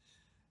SATs.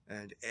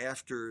 And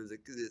after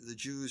the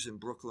Jews in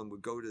Brooklyn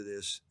would go to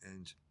this,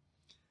 and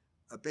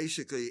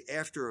basically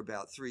after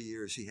about 3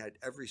 years, he had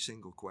every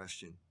single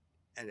question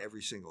and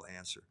every single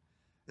answer.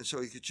 And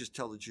so he could just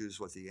tell the Jews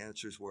what the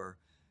answers were.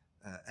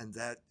 And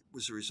that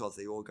was the result.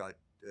 They all got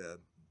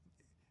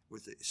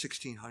with the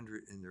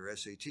 1,600 in their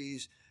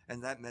SATs,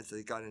 and that meant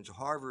they got into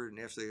Harvard,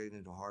 and after they got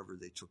into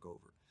Harvard, they took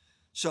over.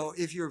 So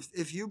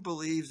if you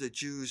believe that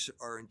Jews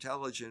are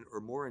intelligent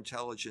or more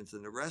intelligent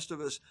than the rest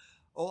of us,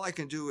 all I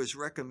can do is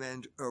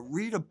recommend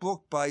read a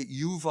book by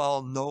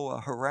Yuval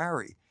Noah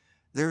Harari.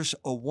 There's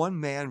a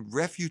one-man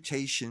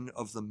refutation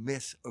of the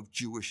myth of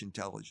Jewish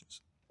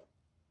intelligence.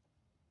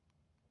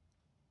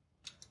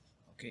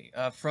 Okay,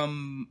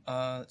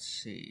 let's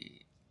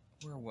see,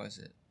 where was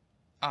it?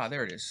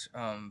 There it is,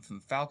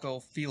 from Falco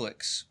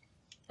Felix.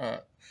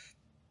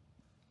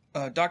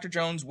 Dr.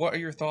 Jones, what are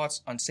your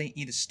thoughts on St.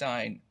 Edith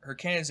Stein? Her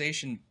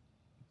canonization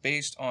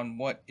based on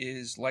what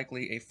is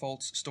likely a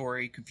false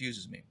story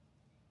confuses me.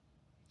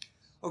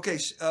 Okay,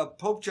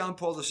 Pope John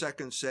Paul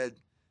II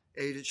said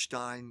Edith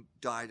Stein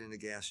died in a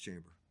gas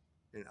chamber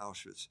in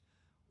Auschwitz.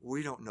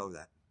 We don't know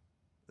that.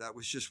 That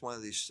was just one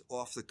of these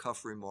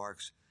off-the-cuff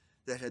remarks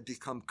that had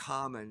become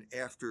common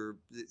after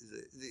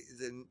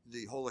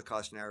the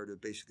Holocaust narrative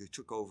basically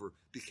took over,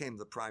 became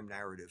the prime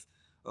narrative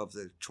of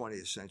the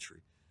 20th century.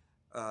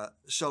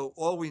 So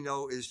all we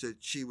know is that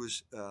she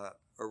was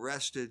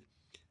arrested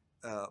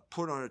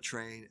put on a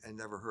train, and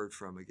never heard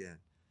from again.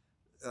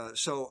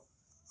 So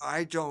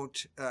I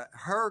don't,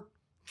 her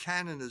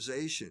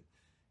canonization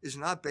is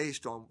not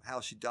based on how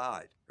she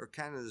died. Her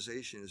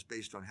canonization is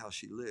based on how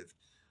she lived.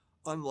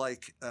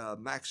 Unlike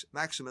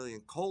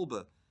Maximilian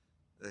Kolbe,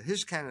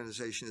 his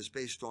canonization is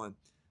based on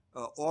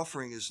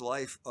offering his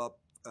life up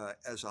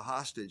as a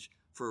hostage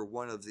for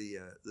one of the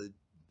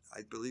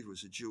I believe it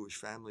was a Jewish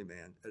family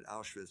man at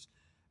Auschwitz,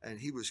 and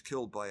he was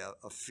killed by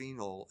a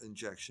phenol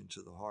injection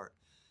to the heart.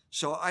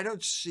 So I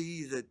don't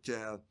see that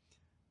the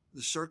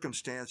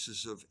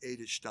circumstances of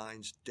Edith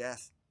Stein's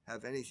death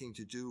have anything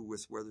to do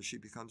with whether she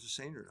becomes a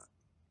saint or not.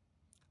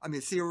 I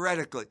mean,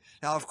 theoretically.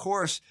 Now, of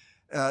course,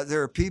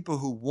 there are people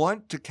who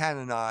want to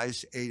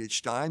canonize Edith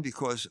Stein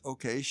because,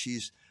 okay,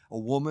 she's a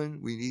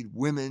woman. We need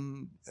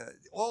women.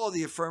 All of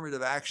the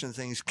affirmative action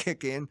things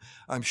kick in,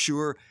 I'm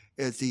sure,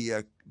 at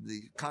the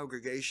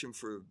Congregation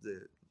for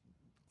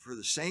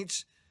the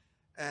Saints.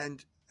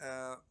 And,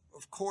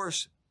 of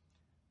course,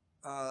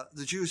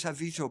 the Jews have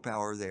veto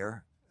power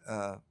there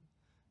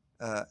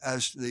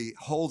as the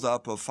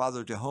holdup of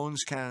Father de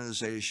Hoon's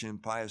canonization,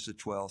 Pius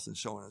XII, and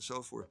so on and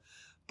so forth.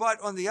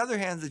 But on the other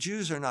hand, the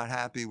Jews are not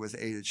happy with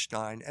Edith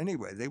Stein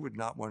anyway. They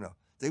don't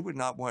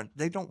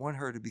want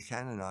her to be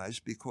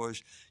canonized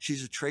because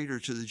she's a traitor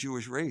to the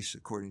Jewish race,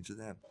 according to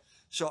them.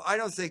 So I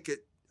don't think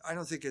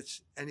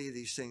it's any of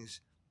these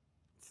things.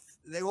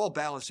 They all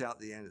balance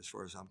out in the end, as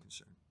far as I'm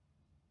concerned.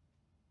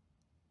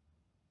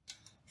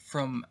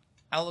 From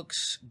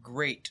Alex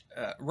Great,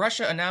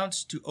 Russia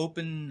announced to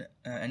open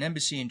an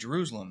embassy in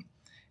Jerusalem.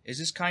 Is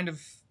this kind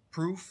of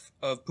proof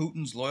of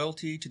Putin's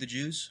loyalty to the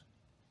Jews?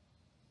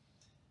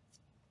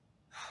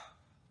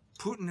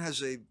 Putin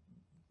has a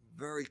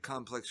very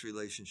complex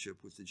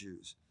relationship with the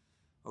Jews.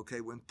 Okay,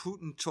 when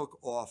Putin took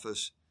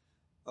office,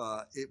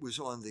 it was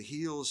on the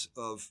heels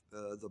of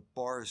the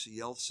Boris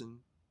Yeltsin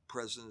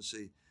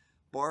presidency.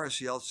 Boris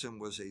Yeltsin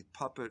was a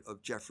puppet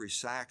of Jeffrey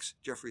Sachs.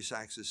 Jeffrey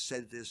Sachs has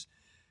said this.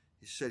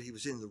 He said he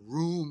was in the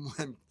room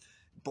when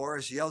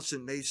Boris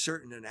Yeltsin made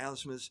certain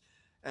announcements,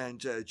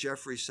 and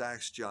Jeffrey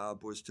Sachs'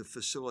 job was to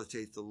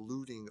facilitate the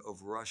looting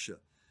of Russia.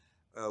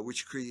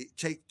 Which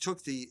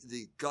took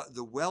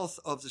the wealth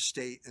of the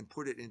state and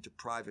put it into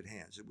private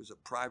hands. It was a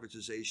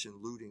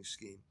privatization looting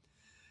scheme.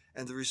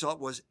 And the result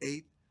was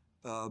 8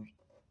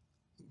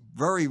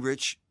 very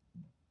rich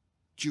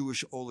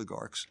Jewish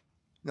oligarchs.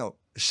 No,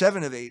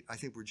 7 of 8, I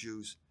think, were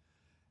Jews.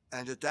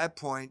 And at that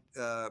point,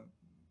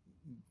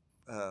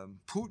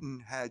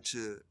 Putin had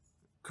to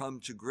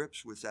come to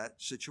grips with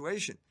that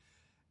situation.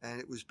 And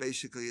it was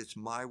basically, it's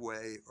my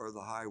way or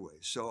the highway.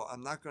 So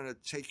I'm not going to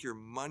take your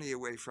money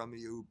away from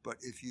you, but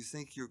if you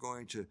think you're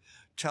going to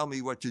tell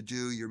me what to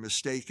do, you're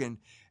mistaken.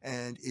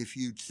 And if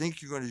you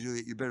think you're going to do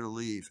it, you better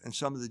leave. And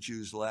some of the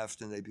Jews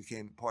left, and they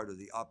became part of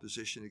the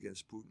opposition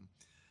against Putin.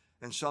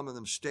 And some of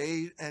them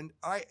stayed. And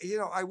I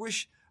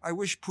wish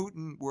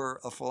Putin were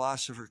a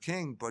philosopher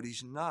king, but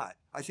he's not.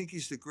 I think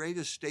he's the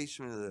greatest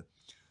statesman of the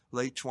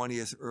late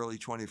 20th, early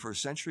 21st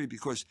century,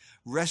 because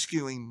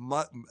rescuing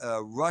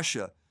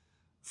Russia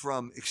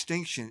from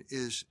extinction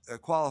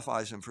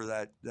qualifies him for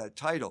that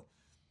title.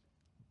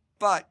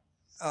 But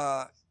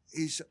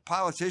he's a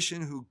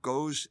politician who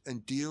goes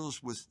and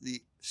deals with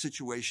the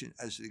situation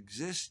as it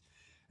exists,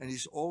 and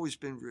he's always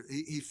been.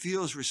 He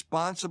feels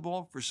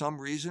responsible for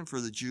some reason for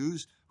the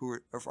Jews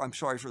for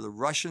the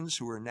Russians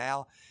who are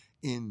now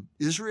in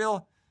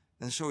Israel,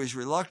 and so he's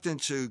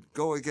reluctant to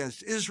go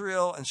against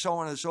Israel, and so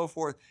on and so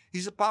forth.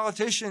 He's a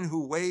politician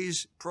who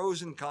weighs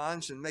pros and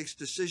cons and makes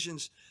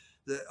decisions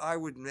that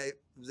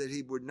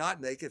he would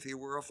not make if he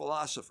were a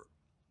philosopher.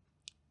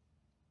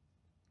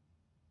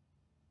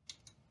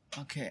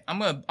 Okay, I'm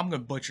gonna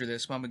butcher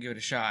this, but I'm gonna give it a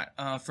shot.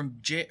 From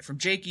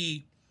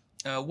Jakey,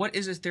 what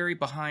is the theory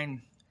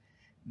behind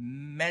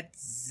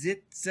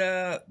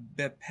Metzitza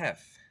Bepef?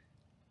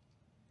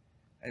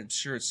 I'm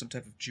sure it's some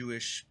type of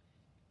Jewish.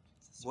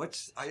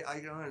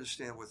 I don't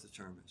understand what the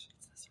term is.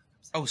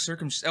 Oh,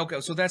 Okay,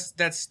 so that's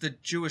the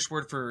Jewish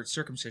word for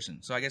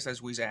circumcision. So I guess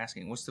that's what he's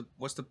asking. What's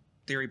the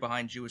theory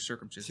behind Jewish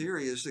circumcision?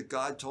 Theory is that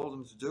God told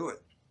them to do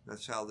it.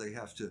 That's how they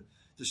have to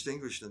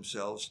distinguish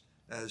themselves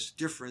as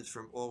different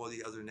from all of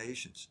the other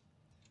nations.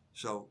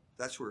 So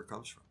that's where it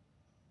comes from.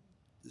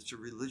 It's a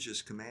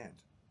religious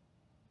command.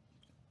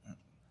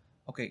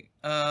 Okay.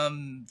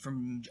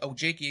 From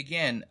Jakey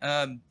again.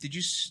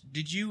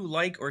 Did you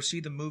like or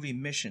see the movie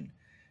Mission?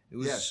 It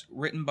was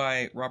written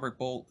by Robert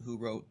Bolt, who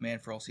wrote Man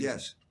for All Seasons.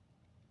 Yes.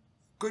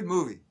 Good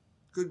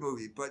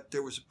movie, but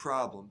there was a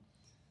problem.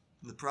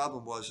 And the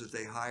problem was that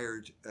they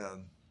hired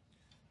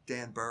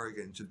Dan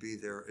Berrigan to be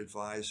their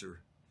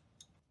advisor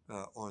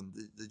on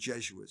the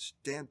Jesuits.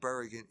 Dan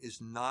Berrigan is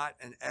not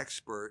an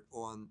expert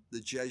on the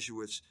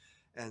Jesuits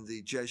and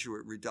the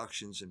Jesuit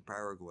reductions in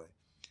Paraguay.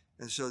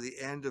 And so the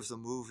end of the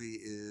movie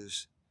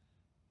is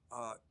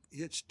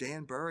it's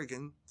Dan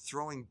Berrigan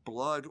throwing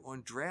blood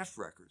on draft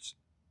records.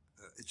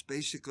 It's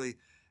basically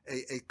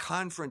a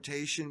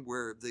confrontation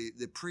where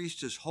the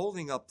priest is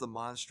holding up the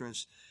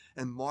monstrance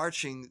and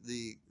marching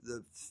the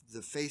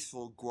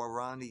faithful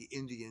Guarani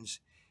Indians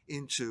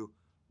into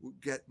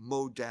get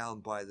mowed down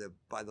by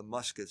the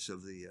muskets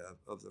of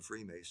the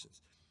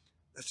Freemasons.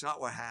 That's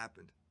not what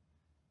happened.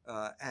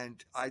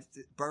 And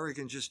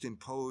Berrigan just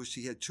imposed.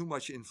 He had too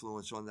much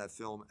influence on that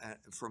film, and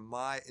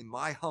in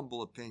my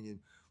humble opinion,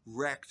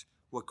 wrecked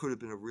what could have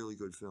been a really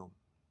good film.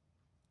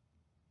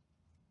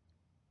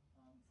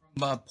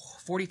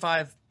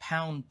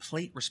 45-pound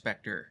plate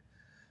respecter.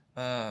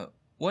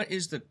 What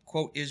is the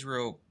quote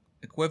Israel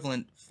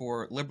equivalent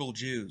for liberal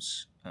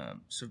Jews?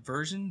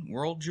 Subversion,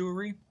 world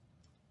Jewry.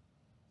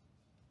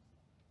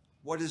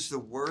 What is the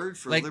word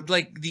for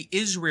like the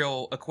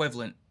Israel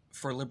equivalent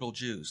for liberal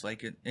Jews?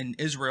 Like in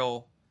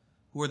Israel,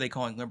 who are they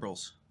calling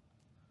liberals?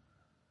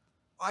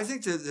 I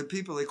think the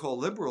people they call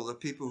liberal are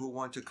people who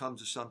want to come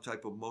to some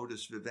type of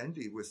modus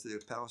vivendi with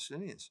the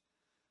Palestinians.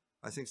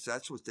 I think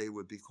that's what they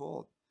would be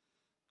called.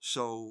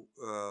 So,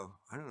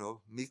 I don't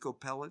know, Miko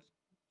Pellet,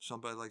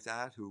 somebody like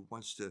that who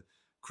wants to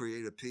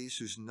create a peace,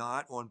 who's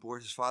not on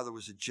board. His father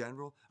was a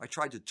general. I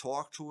tried to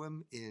talk to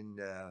him in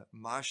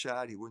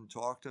Mashhad. He wouldn't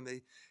talk to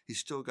me. He's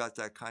still got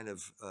that kind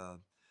of,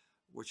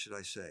 what should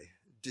I say,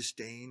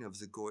 disdain of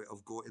the Goy.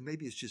 And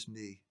maybe it's just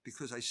me,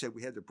 because I said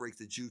we had to break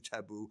the Jew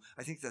taboo.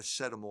 I think that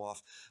set him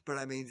off. But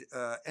I mean,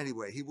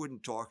 anyway, he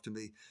wouldn't talk to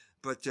me.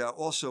 But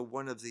also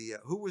one of the,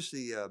 who was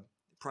the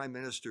prime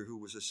minister who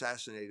was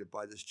assassinated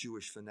by this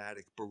Jewish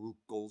fanatic, Baruch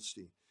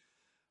Goldstein?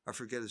 I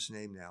forget his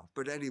name now.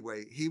 But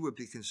anyway, he would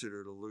be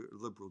considered a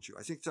liberal Jew.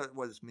 I think that's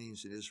what it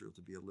means in Israel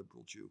to be a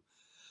liberal Jew.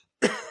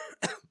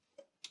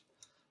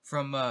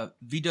 From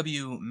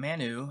VW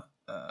Manu,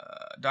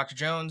 Dr.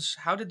 Jones,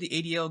 how did the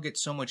ADL get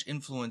so much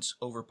influence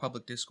over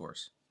public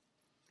discourse?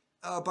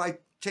 By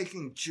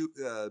taking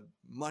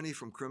money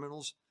from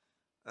criminals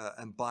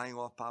and buying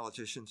off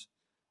politicians.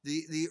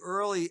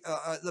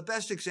 The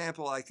best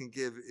example I can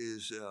give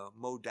is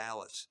Mo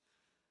Dalitz.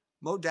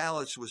 Mo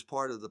Dalitz was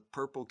part of the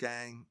Purple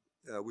Gang,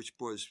 which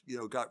was,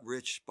 got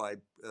rich by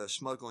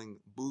smuggling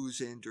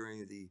booze in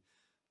during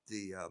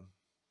the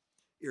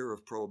era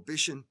of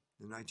Prohibition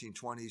in the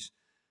 1920s.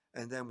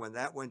 And then when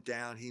that went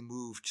down, he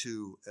moved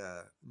to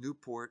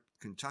Newport,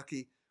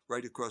 Kentucky,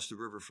 right across the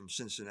river from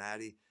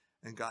Cincinnati,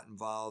 and got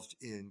involved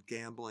in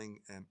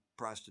gambling and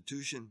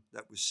prostitution.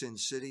 That was Sin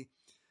City.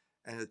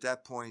 And at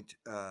that point,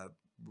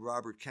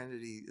 Robert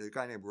Kennedy, a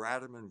guy named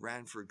Radiman,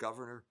 ran for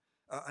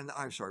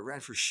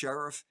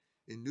sheriff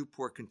in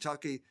Newport,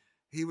 Kentucky.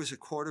 He was a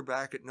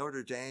quarterback at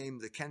Notre Dame.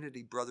 The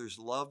Kennedy brothers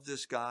loved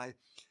this guy.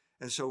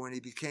 And so when he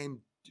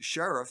became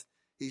sheriff,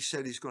 he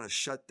said he's going to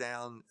shut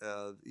down,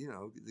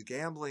 the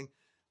gambling.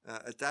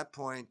 At that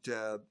point,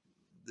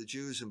 the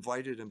Jews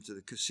invited him to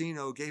the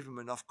casino, gave him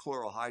enough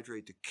chloral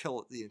hydrate to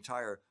kill the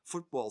entire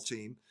football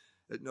team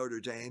at Notre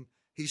Dame.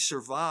 He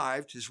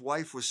survived. His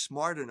wife was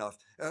smart enough.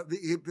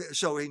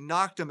 So he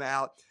knocked him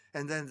out,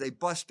 and then they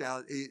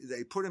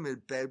they put him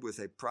in bed with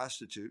a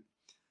prostitute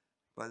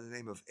by the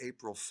name of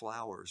April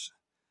Flowers.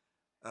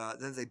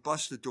 Then they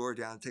bust the door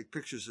down, take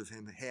pictures of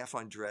him half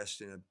undressed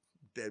in a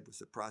bed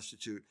with a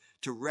prostitute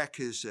to wreck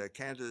his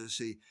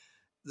candidacy.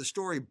 The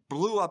story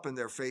blew up in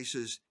their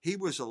faces. He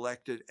was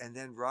elected, and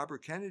then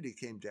Robert Kennedy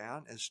came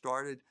down and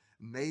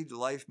made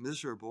life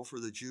miserable for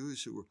the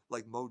Jews who were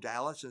like Mo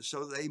Dalitz, and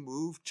so they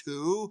moved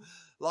to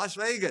Las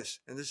Vegas,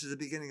 and this is the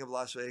beginning of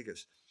Las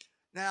Vegas.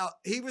 Now,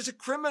 he was a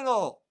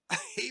criminal.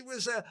 He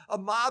was a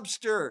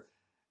mobster.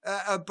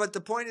 But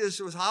the point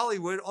is, with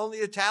Hollywood, only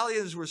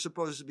Italians were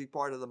supposed to be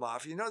part of the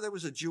mafia. There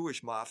was a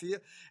Jewish mafia,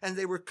 and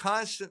they were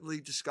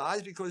constantly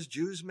disguised because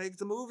Jews make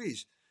the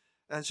movies.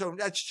 And so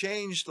that's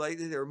changed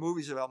lately. There are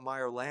movies about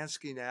Meyer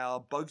Lansky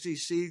now, Bugsy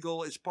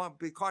Siegel. It's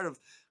part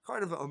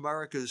of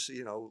America's,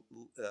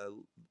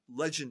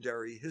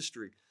 legendary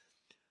history.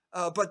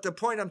 But the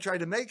point I'm trying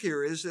to make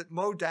here is that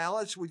Mo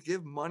Dalitz would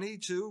give money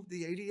to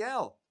the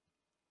ADL.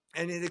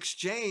 And in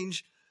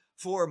exchange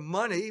for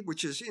money,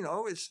 which is,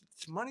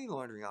 it's money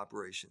laundering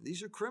operation.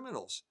 These are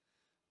criminals.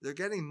 They're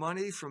getting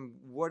money from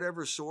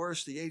whatever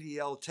source. The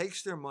ADL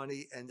takes their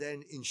money and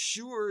then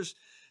ensures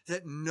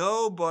that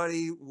no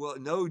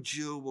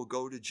Jew will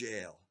go to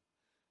jail.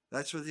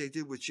 That's what they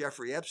did with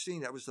Jeffrey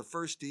Epstein. That was the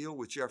first deal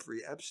with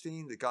Jeffrey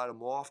Epstein that got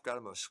him off, got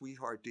him a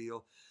sweetheart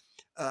deal.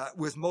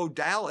 With Mo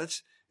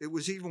Dalitz, it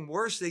was even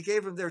worse. They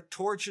gave him their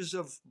Torches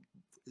of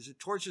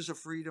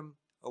Freedom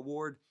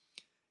Award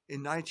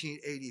in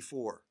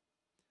 1984.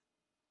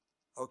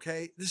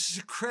 Okay, this is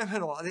a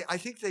criminal. I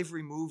think they've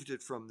removed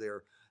it from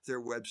their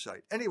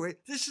website. Anyway,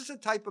 this is the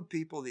type of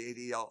people the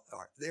ADL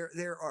are.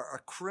 They are a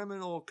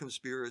criminal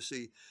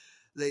conspiracy.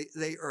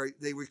 They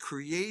were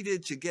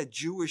created to get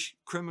Jewish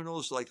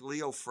criminals like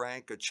Leo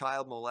Frank, a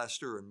child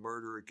molester and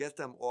murderer, get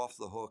them off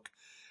the hook.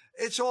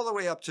 It's all the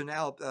way up to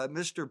now.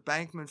 Mr.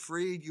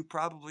 Bankman-Fried, you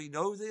probably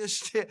know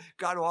this,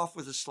 got off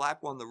with a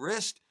slap on the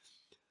wrist.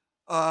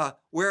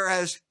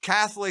 Whereas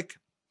Catholic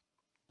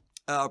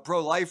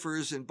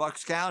pro-lifers in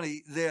Bucks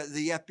County,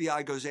 the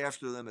FBI goes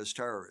after them as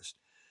terrorists.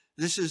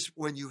 This is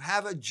when you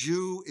have a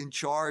Jew in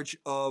charge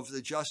of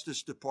the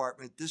Justice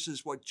Department, this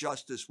is what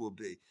justice will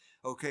be.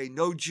 Okay,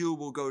 no Jew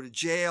will go to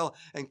jail,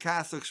 and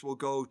Catholics will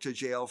go to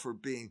jail for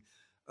being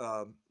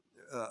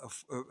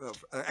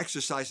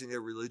exercising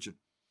their religion.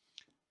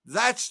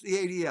 That's the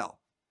ADL.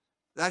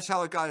 That's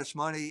how it got its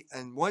money.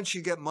 And once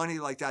you get money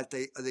like that,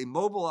 they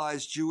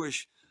mobilize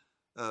Jewish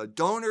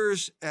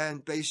donors,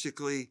 and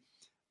basically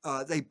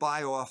they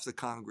buy off the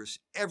Congress.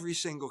 Every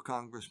single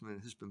congressman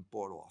has been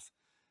bought off.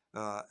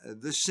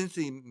 This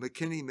Cynthia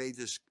McKinney made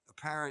this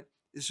apparent.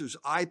 This was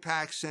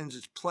IPAC sends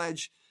its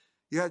pledge.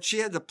 Yeah, she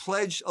had to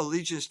pledge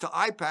allegiance to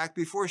IPAC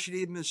before she'd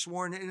even been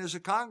sworn in as a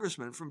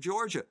congressman from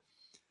Georgia.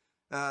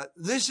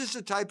 This is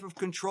the type of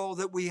control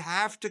that we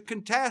have to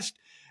contest.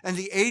 And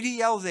the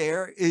ADL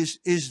there is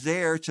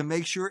there to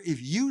make sure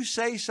if you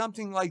say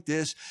something like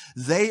this,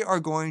 they are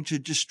going to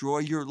destroy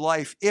your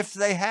life if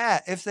they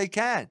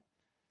can.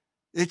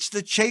 It's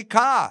the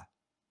Cheka.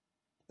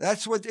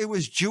 That's what it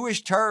was.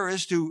 Jewish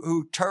terrorists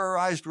who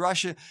terrorized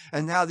Russia.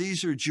 And now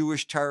these are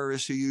Jewish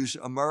terrorists who use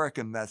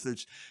American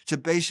methods to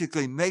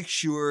basically make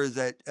sure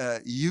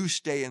that you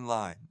stay in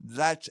line.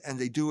 And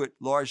they do it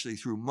largely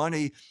through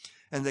money.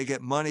 And they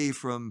get money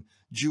from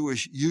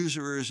Jewish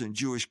usurers and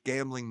Jewish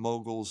gambling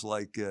moguls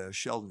like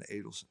Sheldon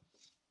Adelson.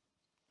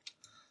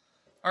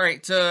 All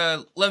right,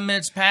 11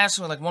 minutes past.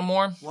 So like one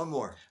more. One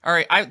more. All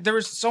right, there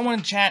was someone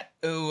in chat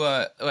who,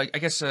 I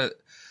guess,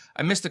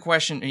 I missed the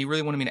question, and he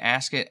really wanted me to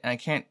ask it, and I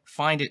can't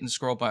find it in the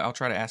scroll, but I'll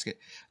try to ask it.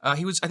 I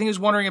think he was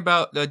wondering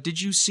about,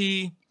 did you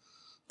see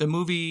the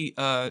movie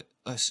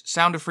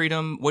Sound of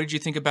Freedom? What did you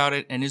think about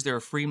it, and is there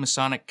a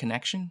Freemasonic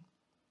connection?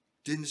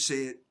 Didn't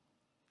see it.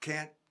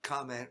 Can't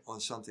comment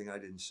on something I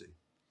didn't see.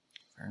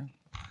 Fair.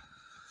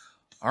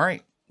 All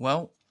right.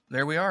 Well,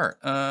 there we are.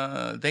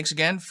 Thanks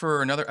again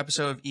for another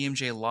episode of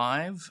EMJ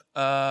Live.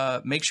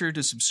 Make sure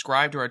to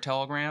subscribe to our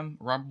Telegram,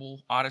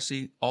 Rumble,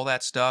 Odyssey, all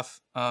that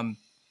stuff.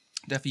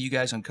 Definitely you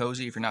guys on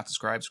Cozy. If you're not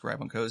subscribed,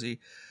 subscribe on Cozy.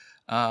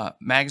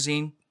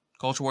 Magazine,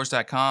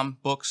 culturewars.com,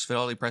 books,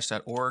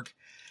 fidelitypress.org.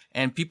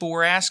 And people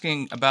were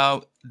asking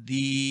about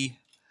the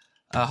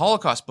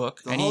Holocaust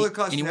book. The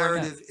Holocaust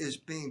narrative is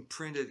being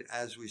printed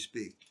as we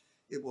speak.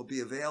 It will be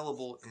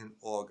available in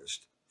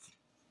August.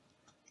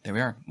 There we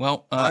are.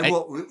 Well,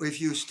 if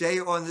you stay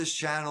on this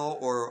channel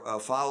or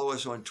follow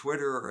us on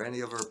Twitter or any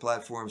of our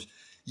platforms,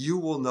 you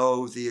will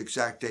know the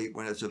exact date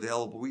when it's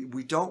available.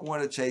 We don't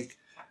want to take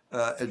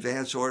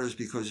advance orders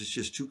because it's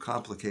just too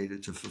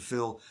complicated to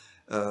fulfill.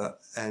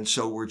 And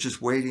so we're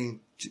just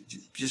waiting.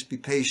 Just be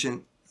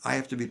patient. I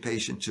have to be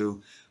patient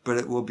too. But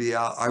it will be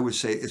out. I would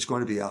say it's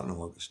going to be out in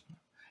August.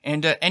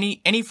 And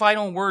any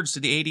final words to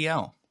the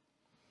ADL?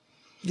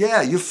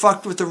 Yeah, you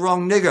fucked with the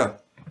wrong nigger.